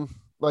Griffin,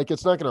 like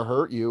it's not going to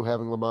hurt you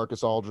having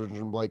LaMarcus Aldridge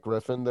and Blake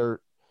Griffin. They're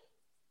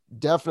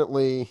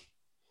definitely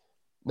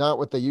not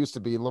what they used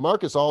to be.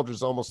 LaMarcus Aldridge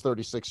is almost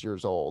 36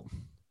 years old.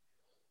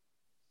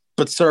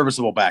 But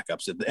serviceable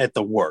backups at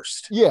the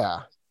worst.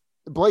 Yeah.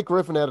 Blake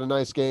Griffin had a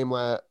nice game.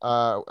 I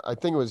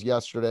think it was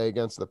yesterday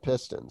against the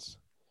Pistons.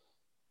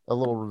 A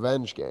little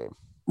revenge game.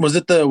 Was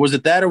it that,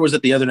 or was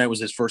it the other night was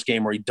his first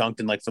game where he dunked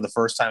in like for the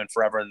first time in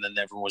forever, and then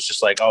everyone was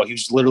just like, oh, he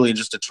was literally in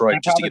just Detroit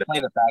just to get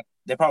it back.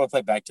 They probably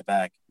played back to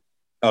back.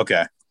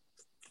 Okay.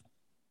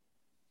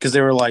 Because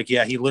they were like,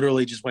 yeah, he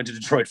literally just went to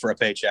Detroit for a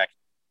paycheck,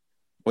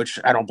 which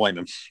I don't blame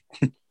him.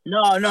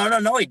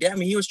 No, he did. I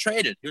mean, he was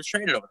traded. He was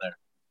traded over there.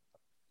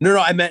 No,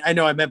 I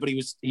meant, but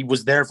he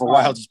was there for a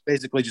while, just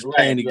basically just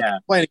playing. Yeah,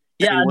 playing.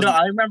 Yeah, no,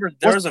 I remember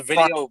there was a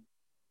video.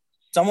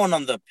 Someone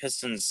on the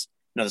Pistons,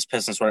 this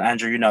Pistons Twitter,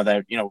 Andrew,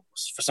 that,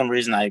 for some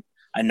reason I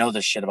know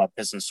this shit about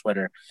Pistons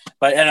Twitter,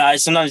 and I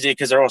sometimes do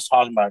because they're always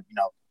talking about,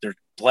 their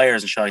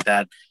players and shit like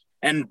that.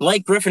 And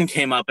Blake Griffin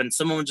came up and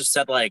someone just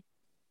said like,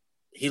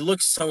 he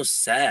looks so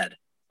sad,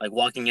 like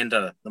walking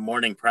into the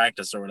morning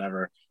practice or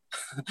whatever.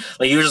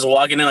 Like he was just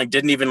walking in, like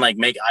didn't even like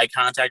make eye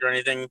contact or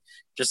anything,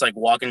 just like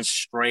walking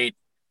straight,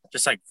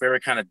 just like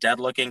very kind of dead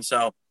looking.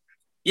 So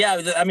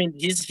yeah, I mean,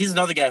 he's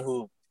another guy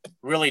who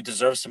really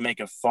deserves to make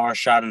a far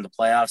shot in the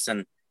playoffs.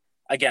 And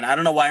again, I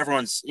don't know why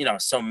everyone's,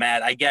 so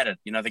mad. I get it.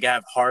 They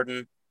have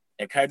Harden.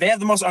 They have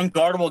the most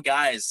unguardable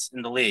guys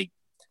in the league.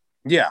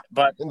 Yeah.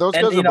 And those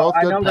guys are both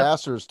good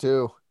passers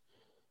too.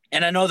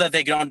 And I know that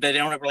they don't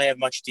really have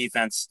much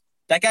defense.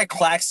 That guy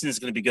Claxton is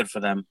going to be good for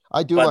them.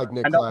 I do like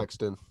Nick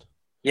Claxton.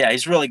 Yeah,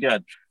 he's really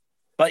good.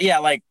 But yeah,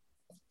 like,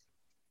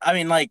 I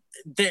mean, like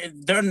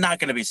they're not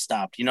going to be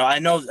stopped. I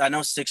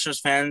know Sixers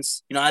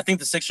fans. I think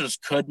the Sixers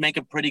could make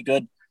it pretty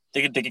good.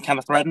 They could kind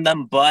of threaten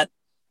them, but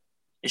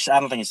I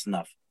don't think it's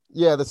enough.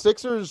 Yeah, the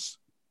Sixers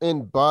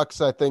and Bucks,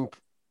 I think,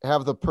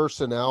 have the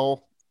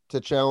personnel to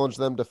challenge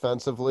them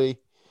defensively,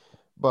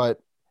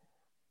 but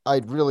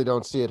I really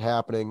don't see it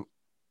happening.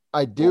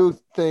 I do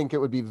think it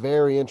would be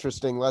very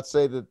interesting. Let's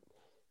say that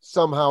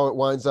somehow it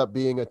winds up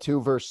being a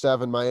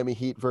 2-7 Miami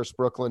Heat versus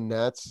Brooklyn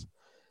Nets.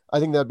 I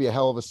think that'd be a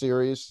hell of a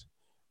series.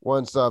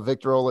 Once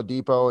Victor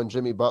Oladipo and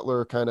Jimmy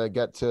Butler kind of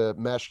get to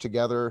mesh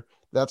together,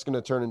 that's going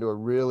to turn into a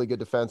really good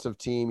defensive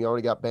team. You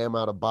already got Bam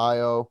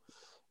Adebayo,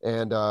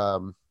 and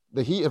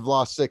the Heat have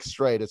lost 6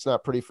 straight. It's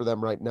not pretty for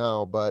them right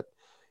now, but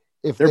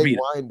if they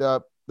wind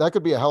up, that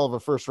could be a hell of a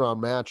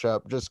first-round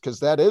matchup just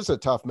because that is a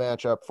tough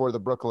matchup for the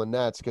Brooklyn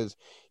Nets because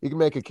you can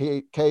make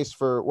a case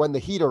for when the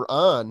Heat are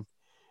on,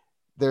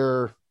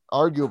 they're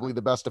arguably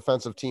the best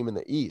defensive team in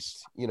the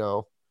East,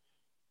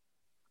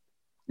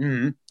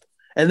 Mm-hmm.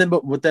 And then,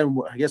 but then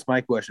I guess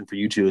my question for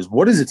you two is,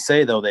 what does it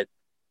say though that,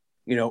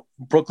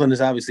 Brooklyn is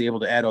obviously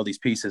able to add all these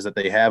pieces that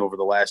they have over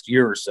the last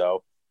year or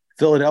so.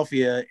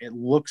 Philadelphia, it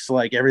looks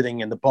like everything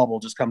in the bubble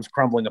just comes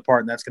crumbling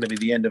apart, and that's going to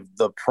be the end of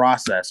the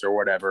process or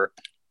whatever.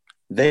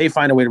 They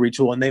find a way to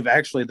retool, and they've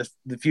actually,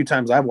 the few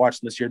times I've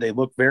watched them this year, they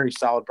look very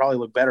solid, probably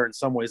look better in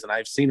some ways than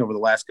I've seen over the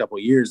last couple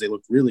of years. They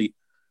look really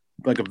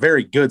like a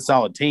very good,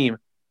 solid team.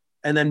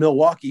 And then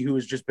Milwaukee, who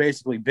has just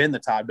basically been the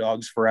top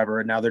dogs forever,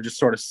 and now they're just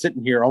sort of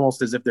sitting here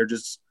almost as if they're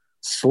just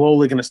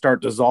slowly going to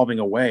start dissolving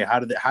away. How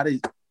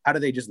do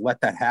they just let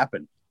that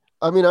happen?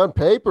 I mean, on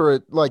paper,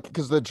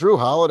 because the Drew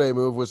Holiday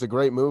move was a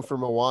great move for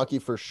Milwaukee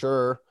for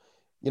sure.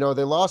 They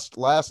lost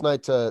last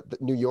night to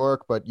New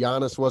York, but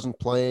Giannis wasn't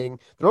playing.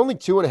 They're only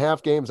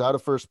 2.5 games out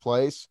of first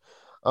place.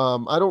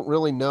 I don't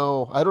really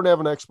know. I don't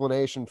have an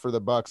explanation for the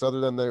Bucks other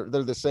than they're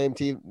the same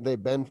team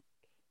they've been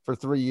for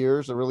 3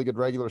 years, a really good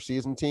regular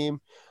season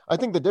team. I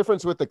think the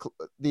difference with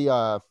the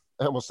I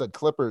almost said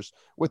Clippers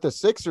with the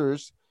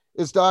Sixers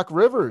is Doc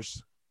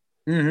Rivers.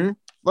 Mm-hmm.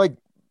 Like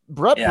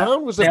Brett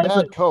Brown was a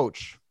bad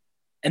coach.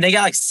 And they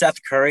got like Seth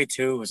Curry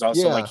too, who's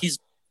also like he's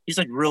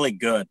like really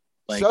good.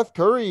 Like Seth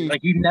Curry,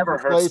 like you never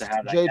hurts to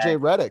have that JJ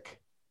Redick.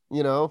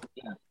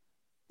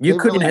 You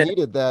couldn't really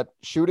needed that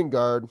shooting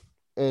guard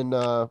and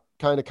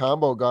kind of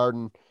combo guard,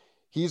 and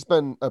he's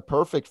been a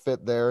perfect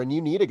fit there. And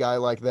you need a guy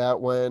like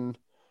that when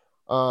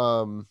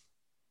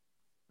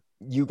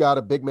you got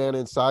a big man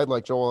inside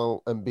like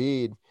Joel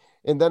Embiid.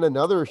 And then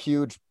another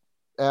huge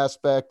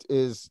aspect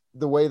is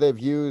the way they've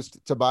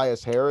used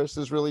Tobias Harris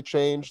has really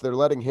changed. They're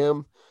letting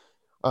him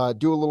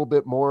do a little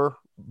bit more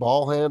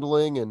ball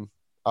handling and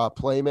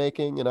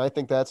playmaking, and I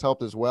think that's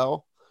helped as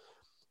well.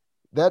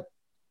 That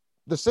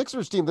the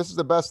Sixers team, this is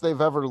the best they've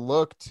ever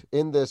looked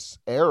in this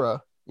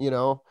era.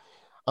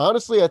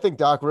 Honestly, I think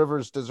Doc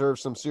Rivers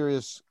deserves some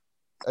serious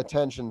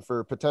attention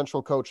for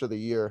potential coach of the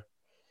year,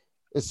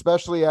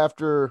 especially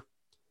after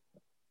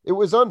it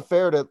was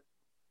unfair to.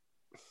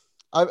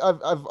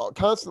 I've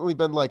constantly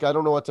been like, I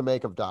don't know what to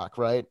make of Doc,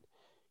 right?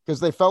 Because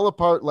they fell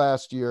apart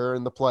last year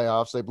in the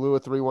playoffs. They blew a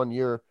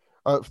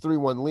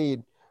 3-1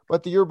 lead.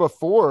 But the year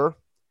before,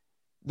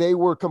 they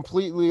were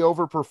completely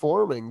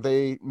overperforming.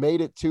 They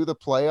made it to the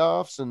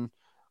playoffs and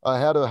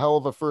had a hell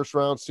of a first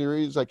round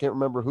series. I can't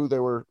remember who they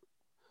were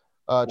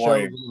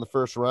challenging in the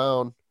first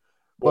round.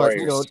 But,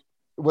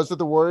 was it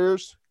the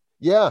Warriors?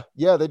 Yeah.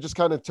 They just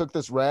kind of took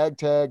this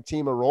ragtag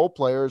team of role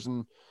players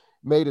and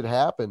made it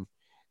happen.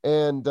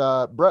 And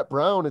Brett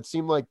Brown, it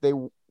seemed like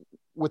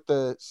with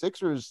the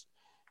Sixers,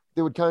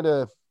 they would kind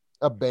of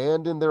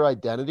abandon their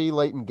identity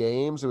late in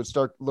games. It would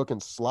start looking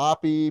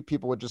sloppy.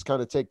 People would just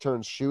kind of take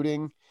turns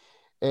shooting.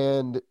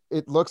 And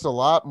it looks a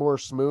lot more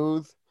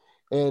smooth.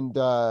 And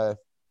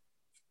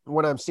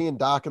when I'm seeing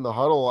Doc in the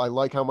huddle, I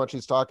like how much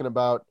he's talking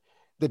about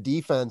the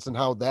defense and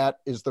how that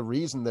is the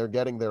reason they're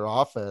getting their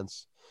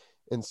offense.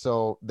 And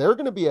so they're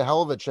going to be a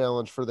hell of a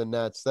challenge for the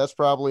Nets. That's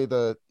probably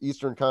the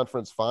Eastern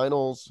Conference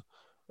Finals,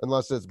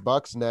 unless it's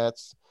Bucks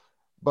Nets.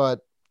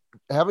 But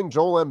having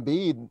Joel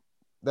Embiid,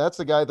 that's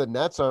the guy the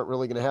Nets aren't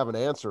really going to have an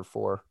answer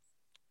for.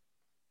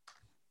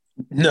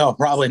 No,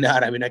 probably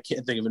not. I mean, I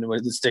can't think of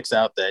anybody that sticks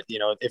out that,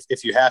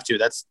 if you have to,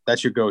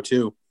 that's your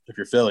go-to if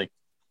you're Philly.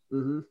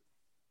 Mm-hmm.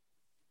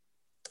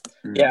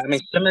 Yeah, I mean,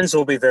 Simmons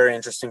will be very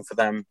interesting for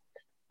them.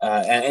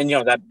 And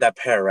that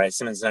pair, right?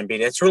 Simmons and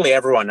Embiid. It's really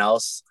everyone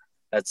else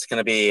that's going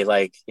to be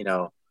like,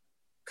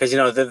 because,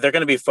 they're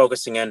going to be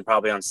focusing in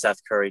probably on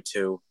Seth Curry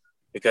too,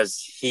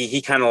 because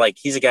he kind of like,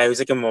 he's a guy who's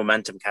like a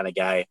momentum kind of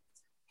guy.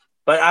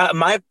 But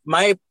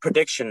my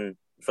prediction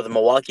for the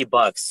Milwaukee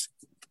Bucks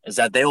is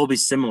that they will be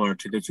similar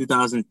to the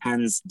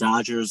 2010s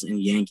Dodgers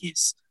and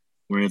Yankees,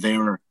 where they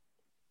were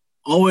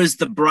always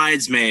the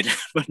bridesmaid,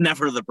 but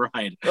never the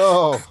bride.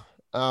 Oh,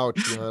 ouch,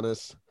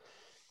 Giannis.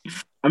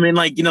 I mean,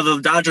 the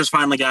Dodgers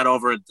finally got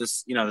over it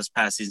this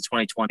past season,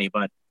 2020,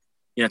 but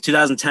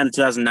 2010 to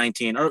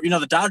 2019, or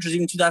the Dodgers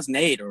even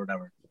 2008 or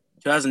whatever,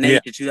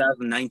 2008 to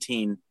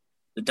 2019,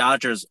 the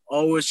Dodgers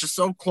always just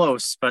so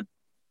close, but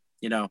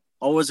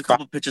always a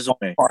couple pitches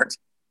away.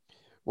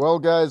 Well,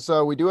 guys,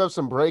 we do have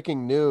some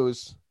breaking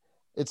news.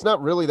 It's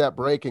not really that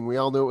breaking. We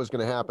all knew it was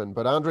going to happen,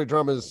 but Andre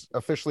Drummond is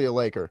officially a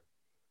Laker.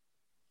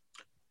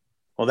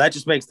 Well, that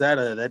just makes that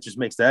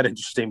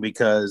interesting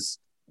because,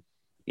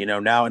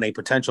 now in a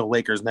potential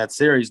Lakers Nets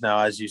series now,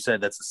 as you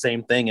said, that's the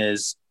same thing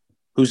as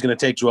who's going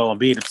to take Joel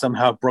Embiid. If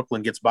somehow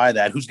Brooklyn gets by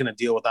that, who's going to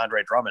deal with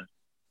Andre Drummond?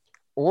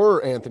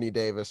 Or Anthony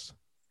Davis.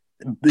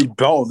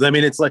 Both. I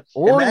mean, it's like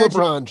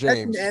LeBron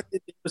James.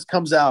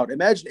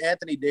 Imagine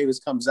Anthony Davis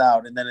comes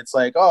out, and then it's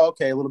like, oh,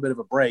 okay, a little bit of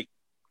a break,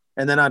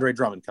 and then Andre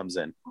Drummond comes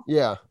in.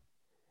 Yeah,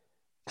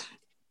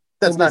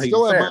 that's not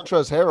still fair. have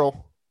Montrezl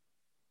Harrell.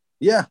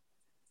 Yeah,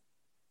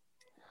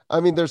 I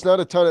mean, there's not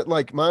a ton of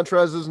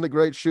Montrezl isn't a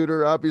great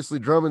shooter. Obviously,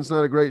 Drummond's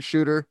not a great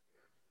shooter,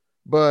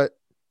 but.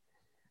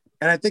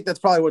 And I think that's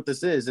probably what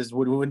this is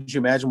wouldn't you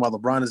imagine while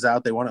LeBron is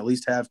out, they want to at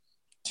least have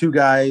two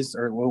guys,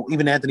 or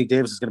even Anthony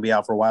Davis is going to be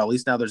out for a while. At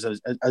least now there's a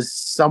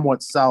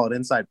somewhat solid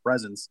inside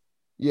presence.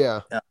 Yeah.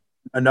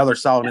 Another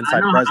solid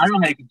inside presence. I know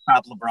how you can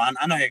stop LeBron.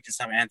 I know how you can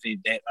stop not Anthony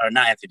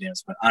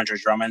Davis, but Andre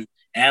Drummond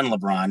and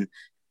LeBron.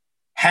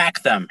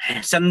 Hack them.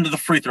 Send them to the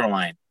free throw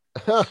line.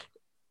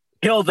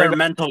 Kill their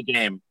mental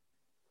game.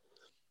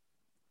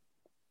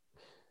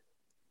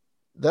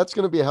 That's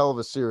going to be a hell of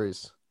a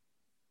series.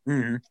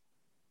 Mm-hmm.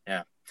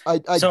 Yeah. I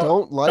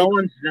don't like.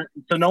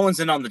 No one's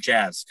in on the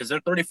Jazz because they're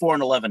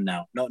 34-11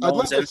 now. No I'd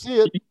one's like in. to see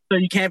it. So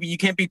you can't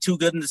be too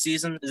good in the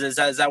season. Is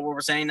that what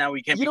we're saying now?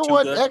 We can't. You know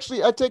what?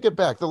 Actually, I take it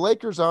back. The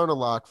Lakers aren't a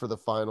lock for the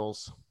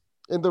finals,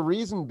 and the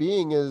reason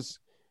being is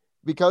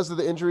because of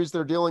the injuries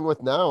they're dealing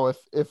with now.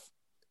 If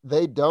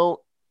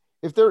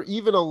they're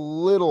even a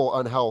little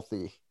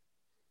unhealthy,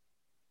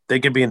 they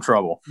could be in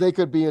trouble.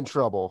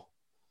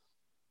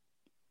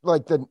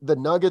 Like the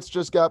Nuggets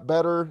just got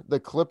better. The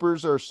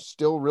Clippers are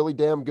still really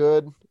damn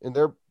good, and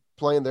they're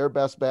playing their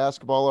best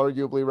basketball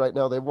arguably right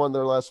now. They've won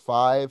their last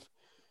 5.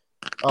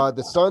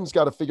 The Suns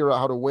got to figure out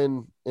how to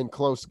win in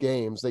close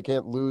games. They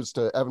can't lose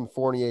to Evan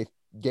Fournier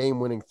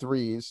game-winning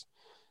threes.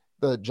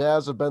 The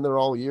Jazz have been there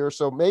all year,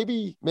 so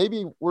maybe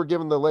we're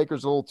giving the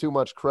Lakers a little too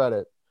much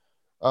credit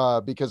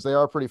because they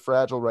are pretty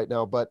fragile right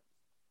now. But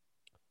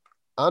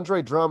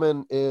Andre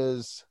Drummond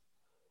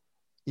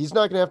he's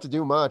not going to have to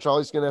do much. All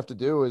he's going to have to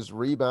do is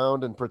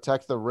rebound and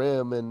protect the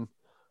rim. And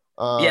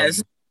this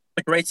is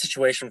a great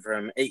situation for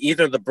him.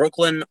 Either the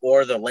Brooklyn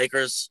or the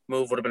Lakers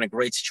move would have been a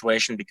great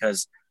situation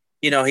because,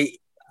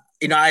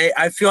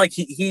 I feel like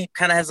he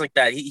kind of has like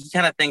that. He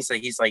kind of thinks that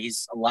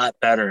he's a lot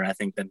better, I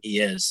think, than he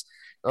is.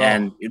 Oh.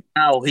 And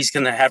now he's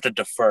going to have to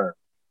defer.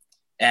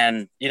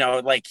 And, he's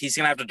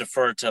going to have to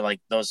defer to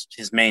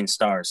his main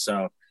stars.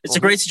 So it's a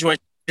great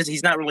situation because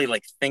he's not really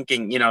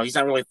thinking, he's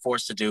not really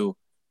forced to do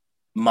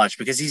much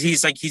because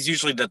he's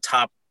usually the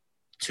top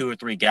 2 or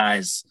 3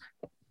 guys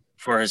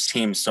for his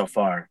team so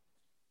far.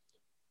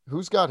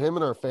 Who's got him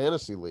in our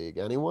fantasy league?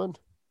 Anyone?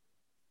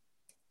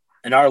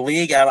 In our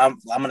league, I'm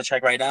going to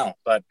check right now,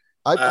 but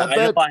I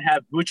know I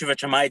have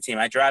Vucevic on my team.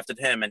 I drafted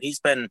him, and he's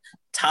been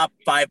top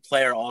 5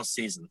 player all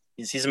season.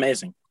 He's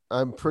amazing.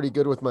 I'm pretty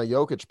good with my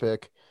Jokic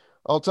pick.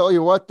 I'll tell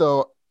you what,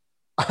 though,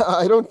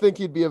 I don't think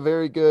he'd be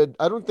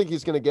I don't think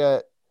he's going to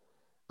get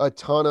a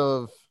ton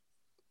of.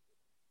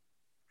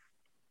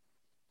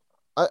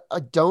 I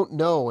don't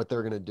know what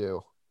they're going to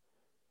do.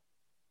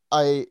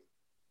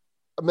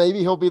 Maybe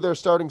he'll be their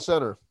starting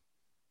center,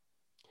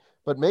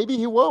 but maybe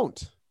he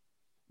won't.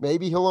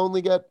 Maybe he'll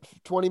only get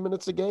 20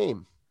 minutes a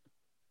game.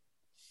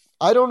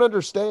 I don't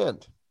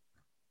understand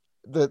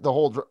the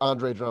whole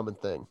Andre Drummond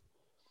thing.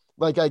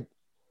 Like,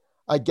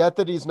 I get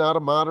that he's not a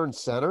modern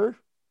center,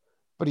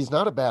 but he's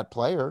not a bad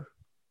player.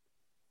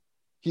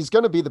 He's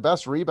going to be the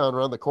best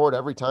rebounder on the court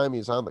every time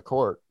he's on the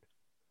court.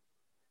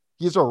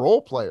 He's a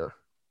role player,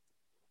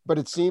 but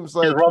it seems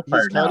like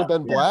he's kind of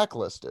been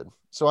blacklisted.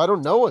 So I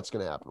don't know what's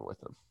going to happen with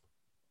him.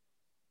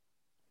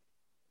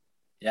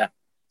 Yeah.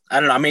 I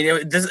don't know. I mean,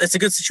 it's a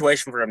good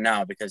situation for him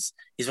now because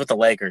he's with the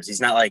Lakers.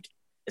 It's not like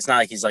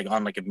he's like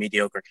on like a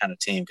mediocre kind of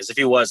team. Because if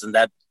he was,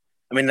 then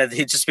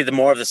he'd just be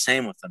more of the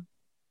same with him.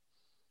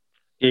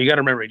 Yeah, you got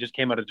to remember, he just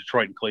came out of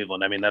Detroit and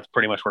Cleveland. I mean, that's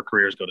pretty much where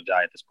careers go to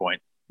die at this point.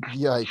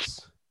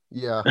 Yikes.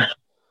 Yeah.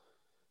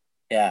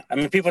 Yeah. I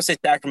mean, people say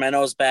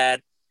Sacramento's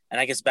bad. And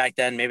I guess back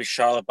then, maybe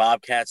Charlotte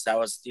Bobcats, that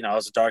was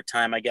a dark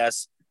time, I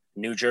guess.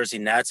 New Jersey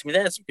Nets. I mean,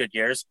 they had some good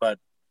years, but,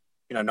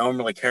 no one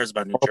really cares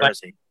about New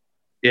Jersey.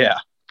 Yeah.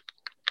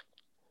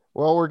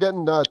 Well, we're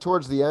getting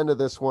towards the end of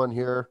this one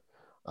here.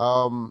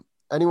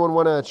 Anyone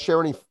want to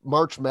share any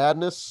March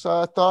Madness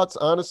thoughts?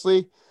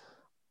 Honestly,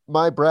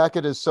 my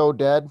bracket is so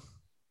dead.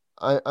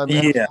 I'm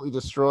absolutely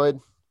destroyed.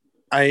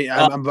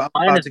 I'm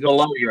about to go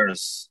below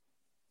yours.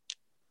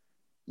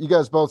 You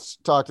guys both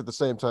talked at the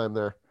same time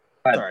there.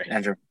 Sorry,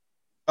 Andrew.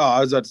 Oh, I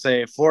was about to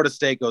say, Florida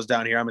State goes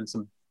down here. I'm in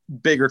some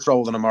bigger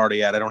trouble than I'm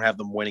already at. I don't have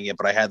them winning it,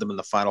 but I had them in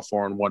the Final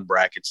Four in one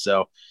bracket.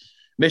 So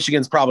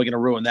Michigan's probably going to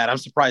ruin that. I'm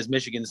surprised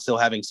Michigan's still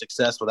having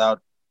success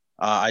without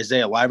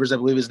Isaiah Livers, I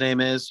believe his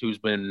name is, who's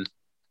been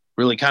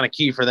really kind of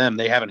key for them.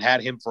 They haven't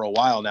had him for a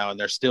while now, and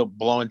they're still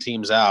blowing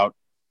teams out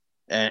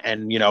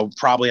and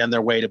probably on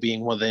their way to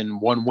being within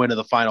one win of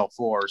the Final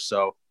Four.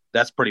 So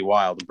that's pretty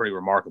wild and pretty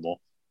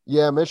remarkable.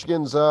 Yeah,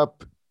 Michigan's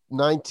up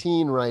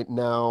 19 right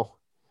now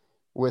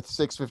with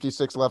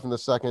 6:56 left in the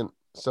second.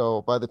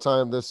 So by the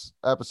time this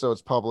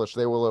episode's published,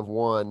 they will have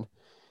won.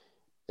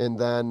 And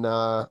then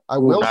I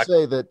will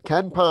say that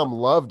KenPom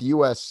loved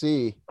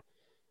USC.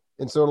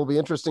 And so it'll be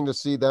interesting to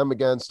see them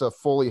against a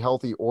fully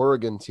healthy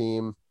Oregon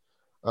team.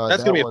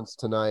 That's that one's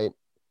tonight.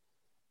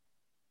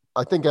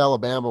 I think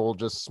Alabama will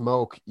just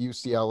smoke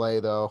UCLA,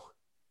 though.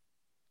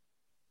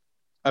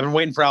 I've been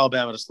waiting for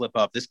Alabama to slip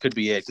up. This could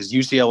be it because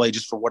UCLA,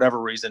 just for whatever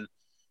reason,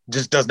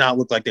 just does not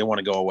look like they want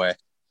to go away.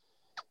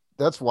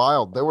 That's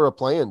wild. They were a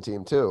play-in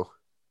team, too.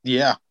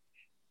 Yeah.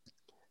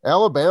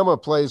 Alabama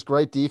plays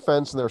great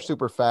defense, and they're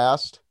super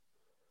fast.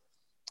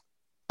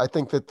 I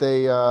think that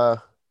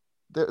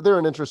they're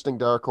an interesting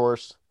dark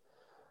horse.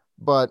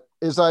 But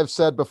as I've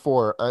said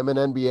before, I'm an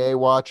NBA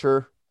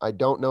watcher. I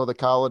don't know the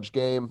college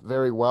game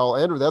very well.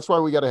 Andrew, that's why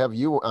we got to have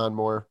you on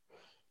more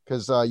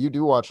because you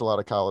do watch a lot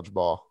of college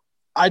ball.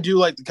 I do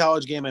like the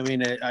college game. I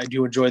mean, I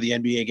do enjoy the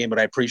NBA game, but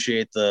I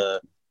appreciate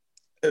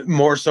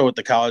more so with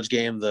the college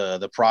game,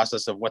 the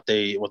process of what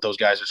those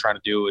guys are trying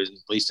to do is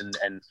at least,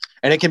 and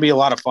it can be a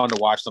lot of fun to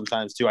watch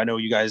sometimes too. I know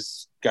you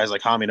guys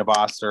like Hami and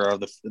Abbas are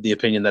of the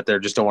opinion that they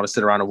just don't want to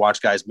sit around and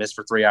watch guys miss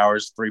for 3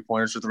 hours,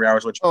 3-pointers for 3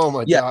 hours, which, oh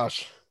my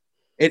gosh,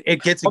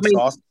 it gets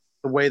exhausting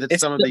the way that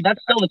that's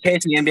still the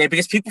case in the NBA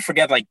because people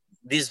forget like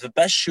the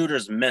best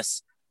shooters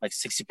miss like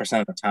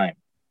 60% of the time.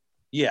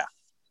 Yeah.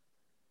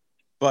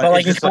 But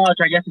like in college,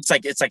 I guess it's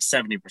like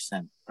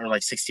 70% or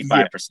like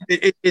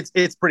 65%.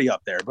 It's pretty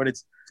up there, but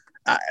it's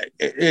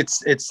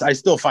I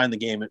still find the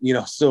game,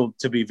 still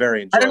to be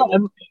very enjoyable. I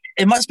don't know.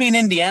 It must be an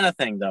Indiana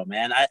thing, though,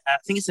 man. I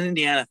think it's an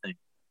Indiana thing.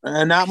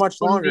 Not much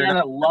longer.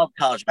 Indiana love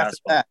college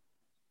basketball.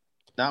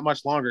 Not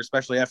much longer,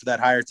 especially after that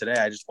hire today.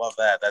 I just love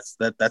that.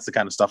 That's the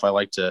kind of stuff I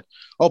like to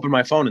open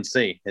my phone and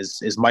see.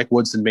 Is Mike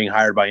Woodson being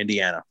hired by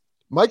Indiana?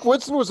 Mike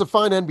Woodson was a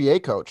fine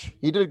NBA coach.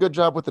 He did a good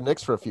job with the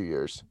Knicks for a few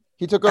years.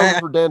 He took over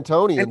for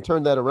D'Antoni and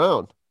turned that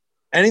around.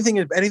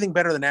 Anything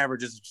better than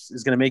average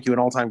is going to make you an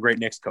all-time great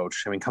Knicks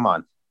coach. I mean, come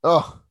on.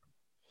 Oh,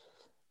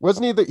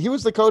 wasn't he? He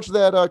was the coach of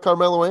that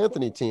Carmelo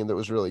Anthony team that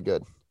was really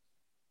good.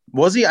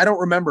 Was he? I don't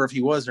remember if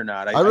he was or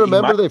not. I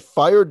remember they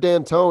fired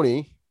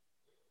D'Antoni,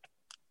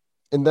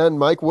 and then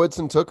Mike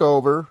Woodson took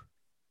over,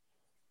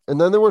 and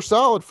then they were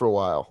solid for a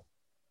while.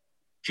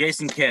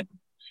 Jason Kidd,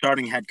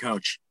 starting head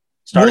coach.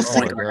 Starting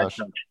point guard head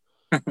coach.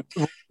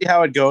 We'll see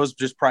how it goes,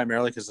 just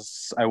primarily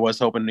because I was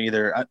hoping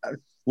either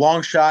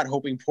long shot,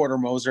 hoping Porter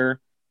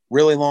Moser,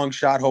 really long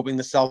shot, hoping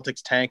the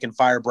Celtics tank and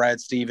fire Brad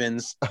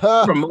Stevens.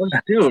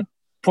 Dude,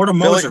 Porter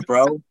Moser,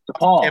 bro.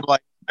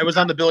 I was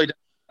on the Billy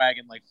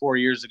wagon like 4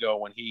 years ago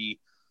when he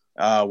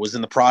was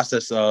in the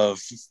process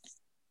of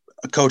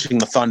coaching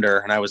the Thunder,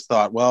 and I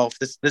thought, well,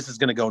 this is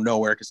going to go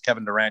nowhere because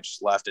Kevin Durant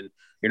just left, and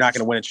you're not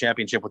going to win a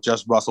championship with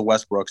just Russell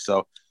Westbrook.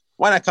 So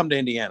why not come to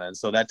Indiana? And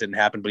so that didn't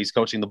happen, but he's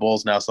coaching the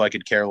Bulls now, so I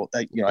could care.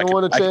 I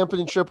won a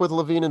championship with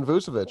Levine and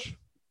Vucevic.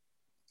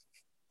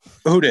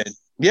 Who did?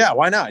 Yeah,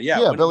 why not?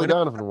 Yeah, Billy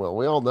Donovan will.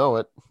 We all know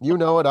it. You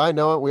know it. I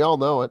know it. We all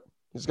know it.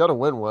 He's got to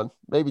win one,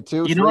 maybe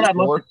two. You know what I'd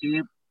love to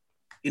see?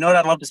 You know what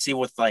I'd love to see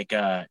with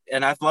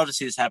and I'd love to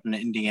see this happen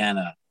in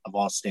Indiana of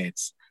all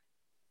states.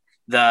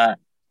 The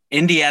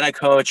Indiana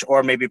coach,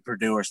 or maybe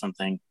Purdue or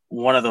something,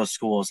 one of those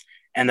schools,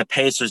 and the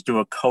Pacers do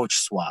a coach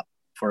swap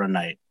for a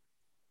night.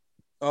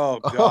 Oh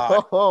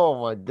God!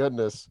 Oh my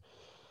goodness!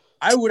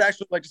 I would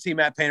actually like to see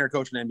Matt Painter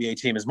coach an NBA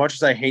team. As much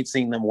as I hate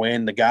seeing them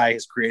win, the guy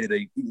has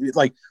created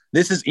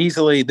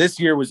this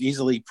year was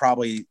easily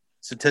probably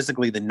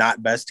statistically the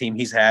not best team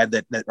he's had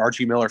that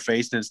Archie Miller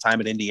faced in his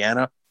time at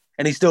Indiana.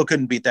 And he still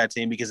couldn't beat that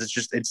team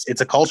because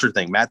it's a culture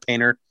thing. Matt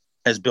Painter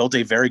has built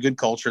a very good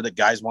culture that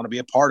guys want to be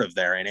a part of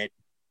there, and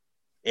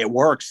it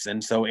works.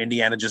 And so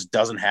Indiana just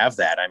doesn't have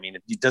that. I mean,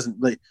 it doesn't.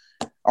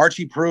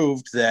 Archie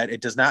proved that it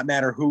does not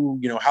matter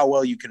how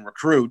well you can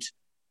recruit,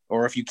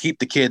 or if you keep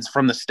the kids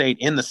from the state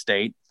in the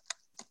state,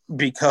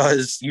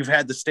 because you've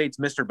had the state's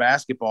Mr.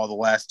 Basketball the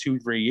last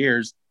 2-3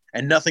 years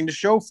and nothing to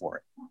show for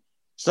it.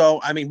 So,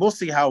 I mean, we'll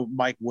see how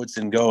Mike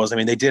Woodson goes. I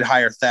mean, they did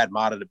hire Thad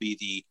Matta to be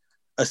the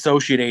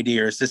associate AD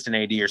or assistant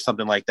AD or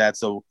something like that.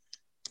 So,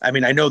 I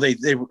mean, I know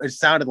it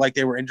sounded like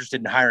they were interested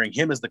in hiring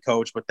him as the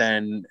coach, but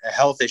then a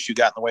health issue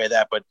got in the way of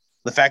that. But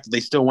the fact that they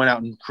still went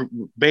out and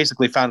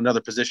basically found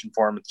another position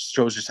for him, it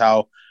shows just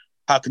how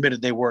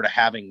committed they were to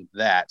having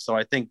that. So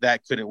I think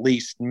that could at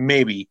least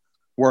maybe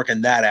work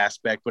in that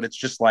aspect. But it's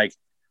just like,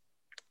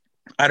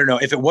 I don't know,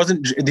 if it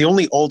wasn't the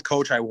only old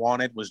coach I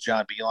wanted was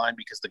John Beilein,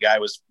 because the guy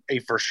was a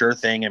for sure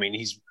thing. I mean,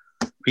 he's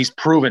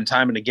proven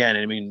time and again,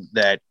 I mean,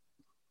 that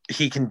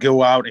he can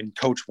go out and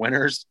coach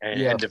winners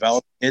and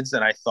develop kids.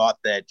 And I thought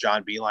that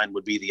John Beilein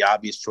would be the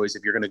obvious choice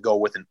if you're going to go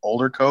with an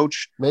older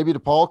coach. Maybe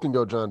DePaul can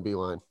go John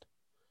Beilein.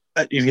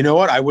 You know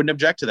what? I wouldn't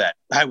object to that.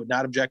 I would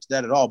not object to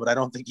that at all, but I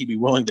don't think he'd be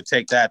willing to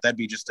take that. That'd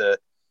be just a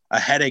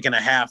headache and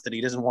a half that he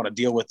doesn't want to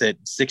deal with at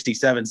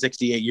 67,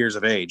 68 years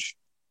of age.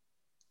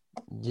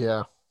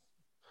 Yeah.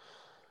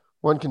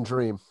 One can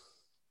dream.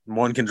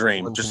 One can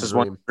dream. One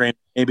can dream.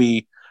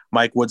 Maybe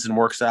Mike Woodson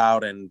works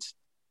out and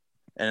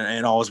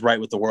all is right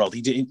with the world.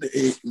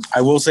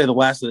 I will say the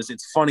last of this,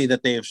 it's funny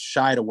that they have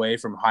shied away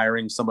from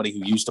hiring somebody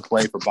who used to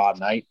play for Bob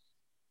Knight,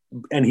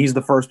 and he's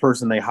the first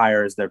person they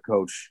hire as their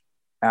coach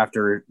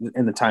after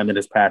in the time that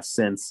has passed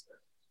since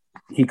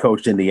he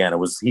coached Indiana.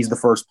 He's the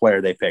first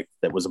player they picked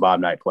that was a Bob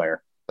Knight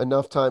player.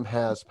 Enough time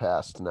has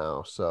passed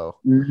now, so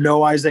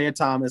no Isaiah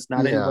Thomas,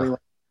 not anybody like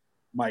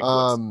Mike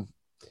Woodson.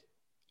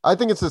 I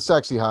think it's a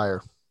sexy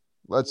hire.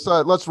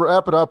 Let's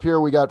wrap it up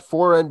here. We got 3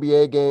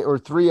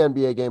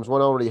 NBA games.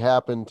 One already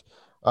happened.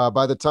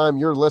 By the time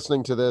you're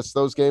listening to this,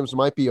 those games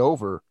might be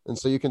over. And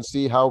so you can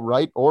see how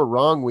right or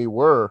wrong we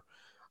were.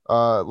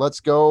 Let's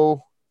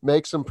go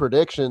make some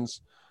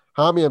predictions.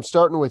 Hami, I'm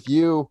starting with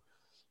you.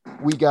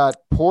 We got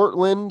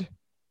Portland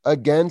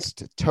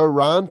against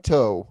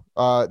Toronto.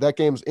 That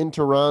game's in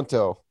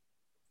Toronto.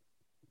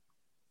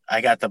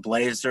 I got the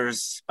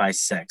Blazers by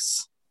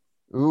 6.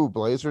 Ooh,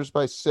 Blazers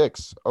by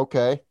 6.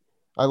 Okay.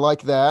 I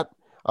like that.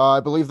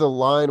 I believe the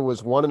line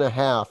was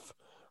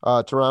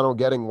 1.5. Toronto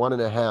getting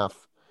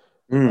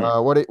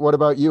 1.5. What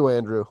about you,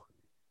 Andrew?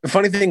 The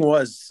funny thing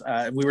was,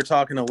 we were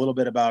talking a little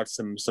bit about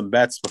some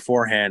bets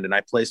beforehand, and I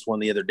placed one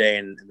the other day,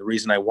 and the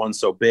reason I won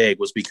so big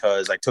was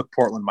because I took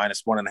Portland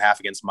minus 1.5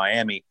 against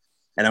Miami,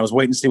 and I was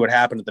waiting to see what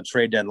happened at the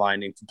trade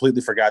deadline and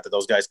completely forgot that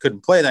those guys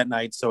couldn't play that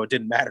night, so it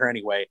didn't matter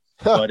anyway.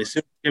 But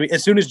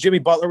as soon as Jimmy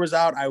Butler was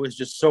out, I was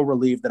just so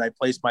relieved that I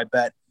placed my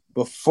bet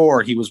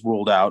before he was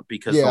ruled out,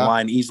 because the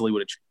line easily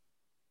would have.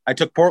 I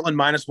took Portland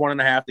minus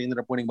 1.5. They ended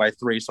up winning by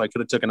 3, so I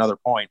could have took another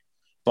point.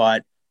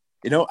 But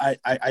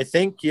I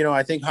think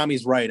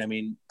Hami's right. I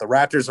mean, the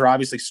Raptors are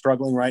obviously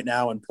struggling right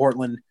now, and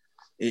Portland,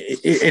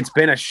 it's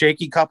been a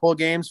shaky couple of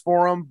games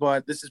for them,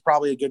 but this is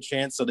probably a good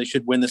chance, so they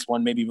should win this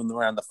one, maybe even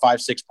around the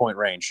 5-6 point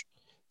range.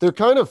 They're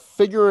kind of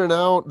figuring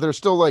out. They're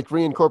still like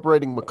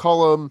reincorporating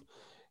McCollum,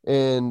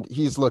 and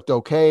he's looked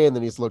okay, and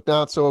then he's looked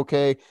not so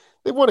okay.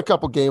 They've won a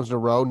couple games in a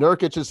row.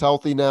 Nurkic is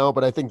healthy now,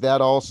 but I think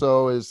that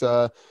also is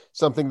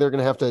something they're going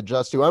to have to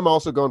adjust to. I'm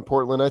also going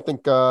Portland. I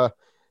think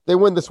they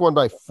win this one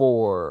by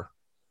 4.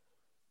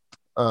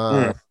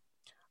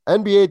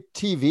 NBA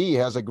TV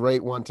has a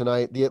great one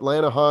tonight. The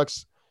Atlanta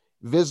Hawks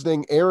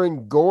visiting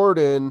Aaron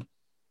Gordon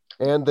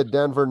and the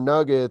Denver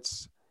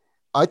Nuggets.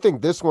 I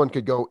think this one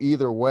could go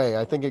either way.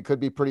 I think it could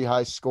be pretty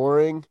high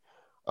scoring.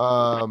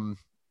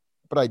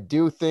 But I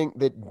do think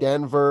that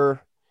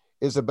Denver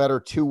is a better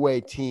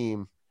two-way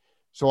team.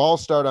 So I'll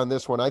start on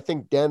this one. I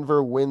think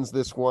Denver wins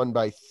this one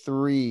by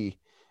 3,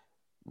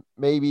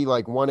 maybe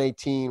like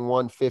 118,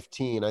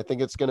 115. I think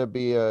it's going to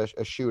be a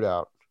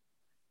shootout.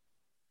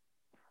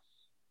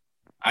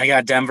 I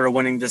got Denver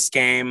winning this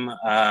game.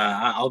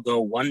 I'll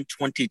go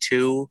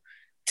 122-98.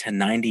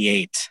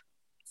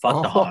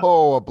 Fuck the Hawks.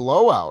 Oh, a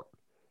blowout.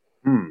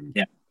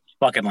 Yeah,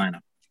 fuck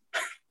Atlanta.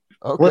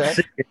 Okay.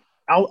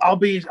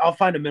 I'll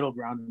find a middle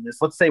ground in this.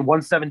 Let's say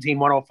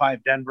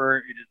 117-105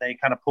 Denver. They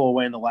kind of pull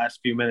away in the last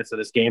few minutes of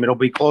this game. It'll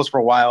be close for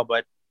a while,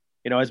 but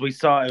as we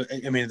saw,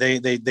 I mean, they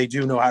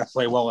do know how to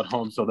play well at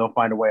home, so they'll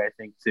find a way, I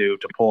think, to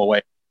pull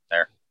away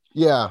there.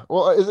 Yeah,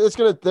 well,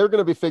 they're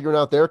gonna be figuring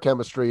out their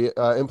chemistry,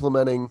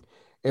 implementing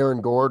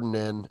Aaron Gordon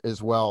in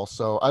as well.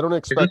 So I don't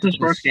expect it to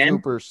be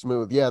super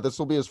smooth. Yeah, this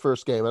will be his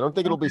first game. I don't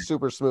think it'll be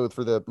super smooth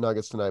for the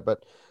Nuggets tonight,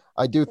 but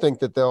I do think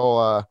that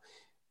they'll.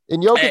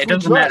 And Jokic, it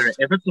doesn't matter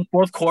if it's the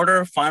fourth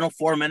quarter, final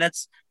 4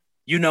 minutes.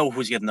 You know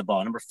who's getting the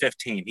ball. Number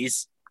 15.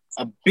 He's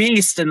a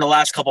beast in the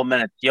last couple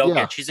minutes.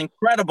 Jokic, He's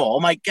incredible.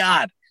 Oh my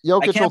God.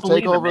 Jokic will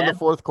take over in the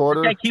fourth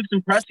quarter. That guy keeps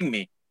impressing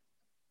me.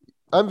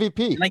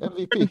 MVP.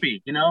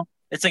 MVP.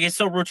 It's like it's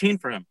so routine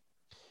for him.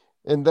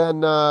 And then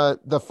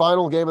the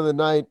final game of the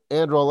night,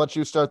 Andrew, I'll let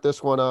you start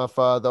this one off.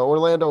 The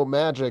Orlando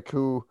Magic,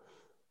 who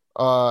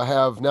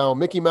have now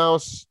Mickey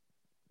Mouse,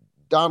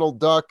 Donald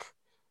Duck,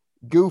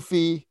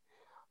 Goofy,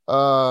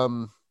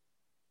 Michael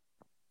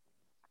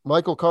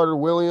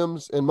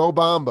Carter-Williams, and Mo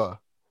Bamba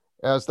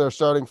as their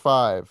starting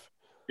five.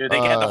 Dude, they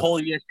got the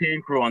whole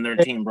ESPN crew on their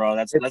team, bro.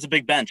 That's a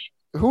big bench.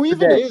 Who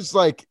even is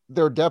like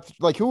their depth?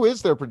 Like, who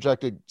is their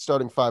projected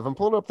starting five? I'm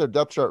pulling up their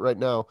depth chart right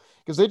now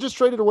because they just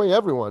traded away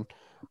everyone.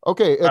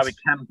 Okay, it's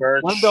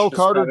Wendell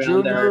Carter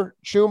Jr.,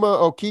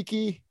 Chuma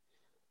Okeke,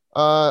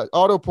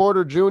 Otto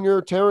Porter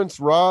Jr.,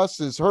 Terrence Ross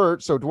is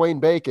hurt, so Dwayne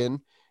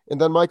Bacon,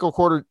 and then Michael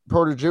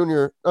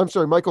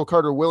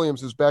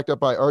Carter-Williams is backed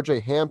up by R.J.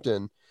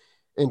 Hampton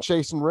and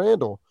Chasen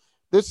Randall.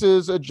 This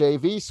is a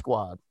JV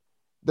squad.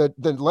 The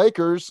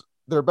Lakers,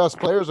 their best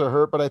players are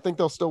hurt, but I think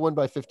they'll still win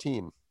by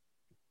 15.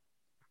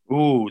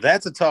 Ooh,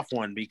 that's a tough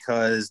one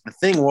because the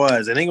thing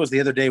was, I think it was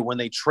the other day when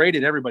they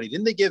traded everybody.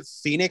 Didn't they give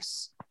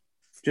Phoenix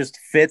just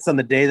fits on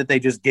the day that they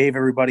just gave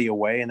everybody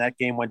away, and that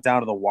game went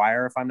down to the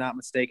wire, if I'm not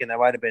mistaken? That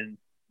might have been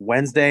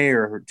Wednesday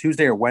or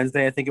Tuesday or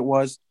Wednesday, I think it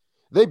was.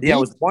 They beat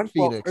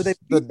Phoenix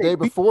the day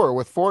before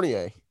with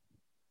Fournier.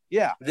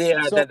 Yeah.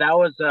 That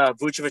was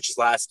Vucevic's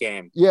last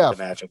game. Yeah,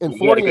 and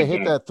Fournier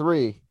hit that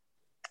three,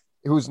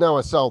 who's now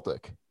a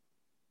Celtic.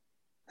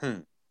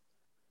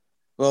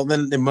 Well,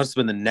 then it must have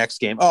been the next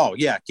game. Oh,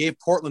 yeah, gave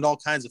Portland all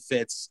kinds of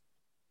fits.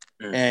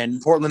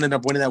 And Portland ended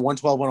up winning that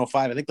 112-105.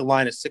 I think the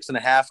line is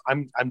 6.5.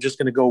 I'm just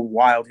going to go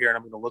wild here, and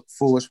I'm going to look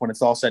foolish when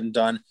it's all said and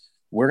done.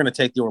 We're going to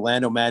take the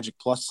Orlando Magic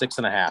plus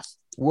 6.5.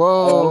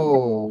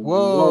 Whoa.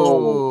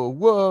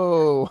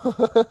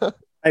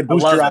 I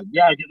love it.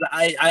 Yeah,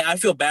 I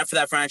feel bad for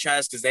that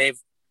franchise because they've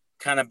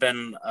kind of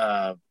been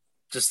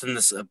just in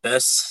this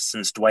abyss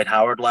since Dwight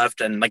Howard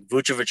left, and like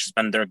Vucevic has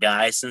been their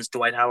guy since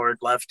Dwight Howard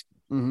left.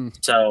 Mm-hmm.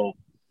 So,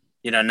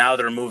 now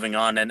they're moving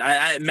on, and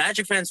I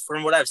Magic fans,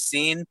 from what I've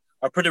seen,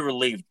 are pretty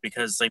relieved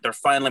because like they're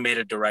finally made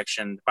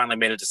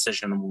a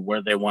decision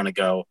where they want to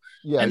go.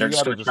 Yeah, and they're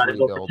just going to try to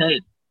go for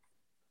Cade.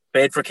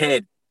 Fade for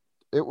Cade.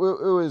 It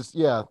was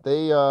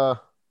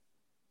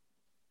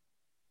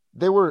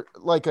they were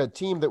like a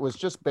team that was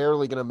just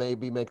barely going to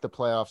maybe make the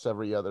playoffs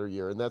every other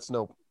year, and that's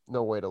no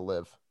way to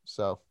live.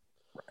 So,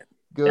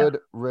 good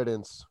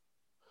riddance,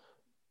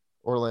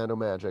 Orlando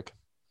Magic.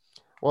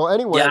 Well,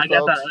 anyway, I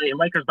got that.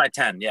 Lakers by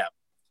 10.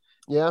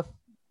 Yeah,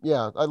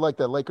 I like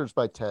that. Lakers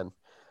by 10.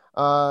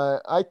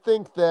 I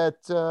think that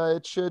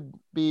it should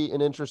be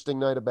an interesting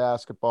night of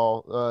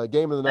basketball.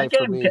 Game of the night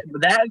for me.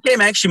 That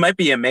game actually might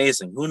be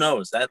amazing. Who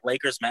knows? That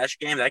Lakers Magic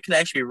game, that could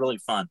actually be really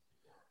fun.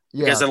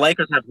 Yeah. Because the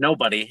Lakers have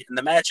nobody and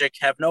the Magic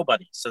have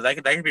nobody. So that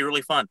could be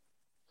really fun.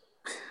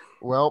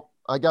 Well,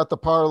 I got the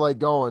parlay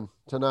going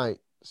tonight,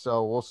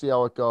 so we'll see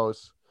how it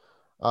goes.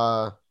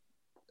 The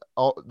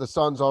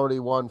Suns already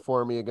won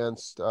for me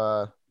against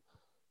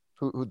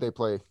who'd they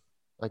play?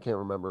 I can't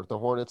remember. The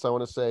Hornets, I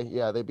want to say.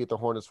 Yeah, they beat the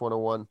Hornets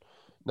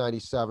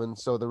 101-97.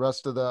 So the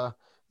rest of the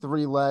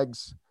three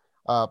legs,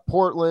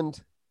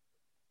 Portland,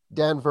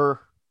 Denver,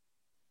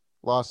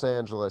 Los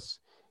Angeles.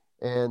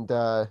 And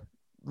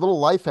little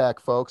life hack,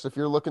 folks, if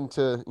you're looking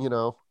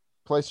to,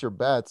 place your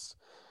bets,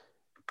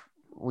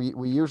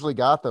 we usually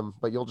got them,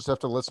 but you'll just have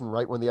to listen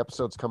right when the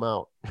episodes come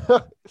out.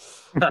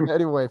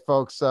 Anyway,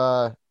 folks,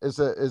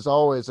 as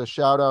always, a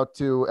shout out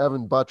to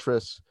Evan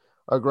Buttress,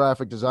 our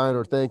graphic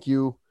designer. Thank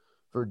you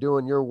for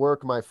doing your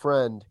work, my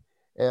friend.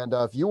 And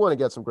if you want to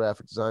get some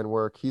graphic design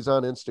work, he's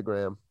on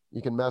Instagram.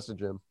 You can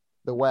message him,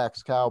 the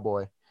Wax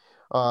Cowboy.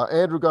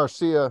 Andrew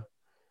Garcia,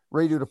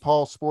 Radio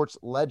DePaul sports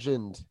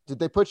legend. Did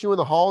they put you in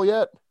the hall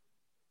yet?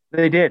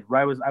 They did.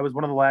 I was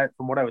one of the last,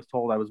 from what I was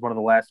told, I was one of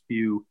the last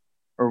few,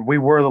 or we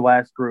were the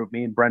last group,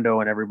 me and Brendo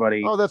and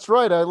everybody. Oh, that's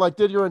right. I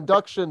did your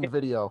induction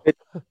video.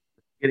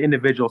 Get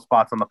individual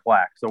spots on the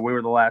plaque. So we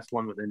were the last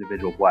one with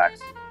individual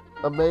plaques.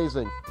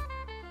 Amazing.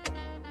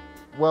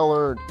 Well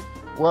earned.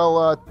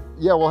 Well,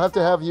 we'll have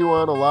to have you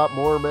on a lot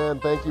more, man.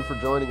 Thank you for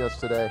joining us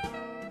today.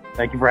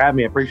 Thank you for having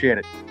me. I appreciate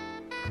it.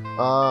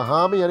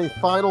 Hami, any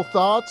final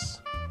thoughts?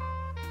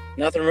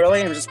 Nothing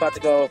really. I'm just about to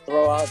go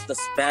throw out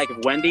this bag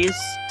of Wendy's,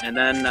 and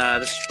then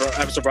this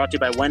episode brought to you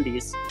by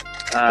Wendy's.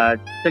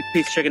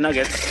 6-piece chicken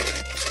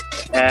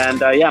nuggets.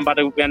 And I'm about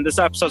to. And this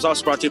episode is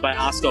also brought to you by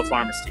Osco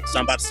Pharmacy. So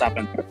I'm about to stop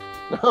in.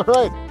 All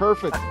right,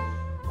 perfect.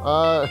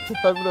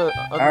 I'm gonna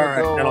All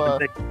right, go.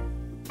 gentlemen,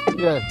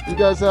 Yeah, you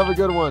guys have a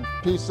good one.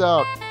 Peace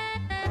out.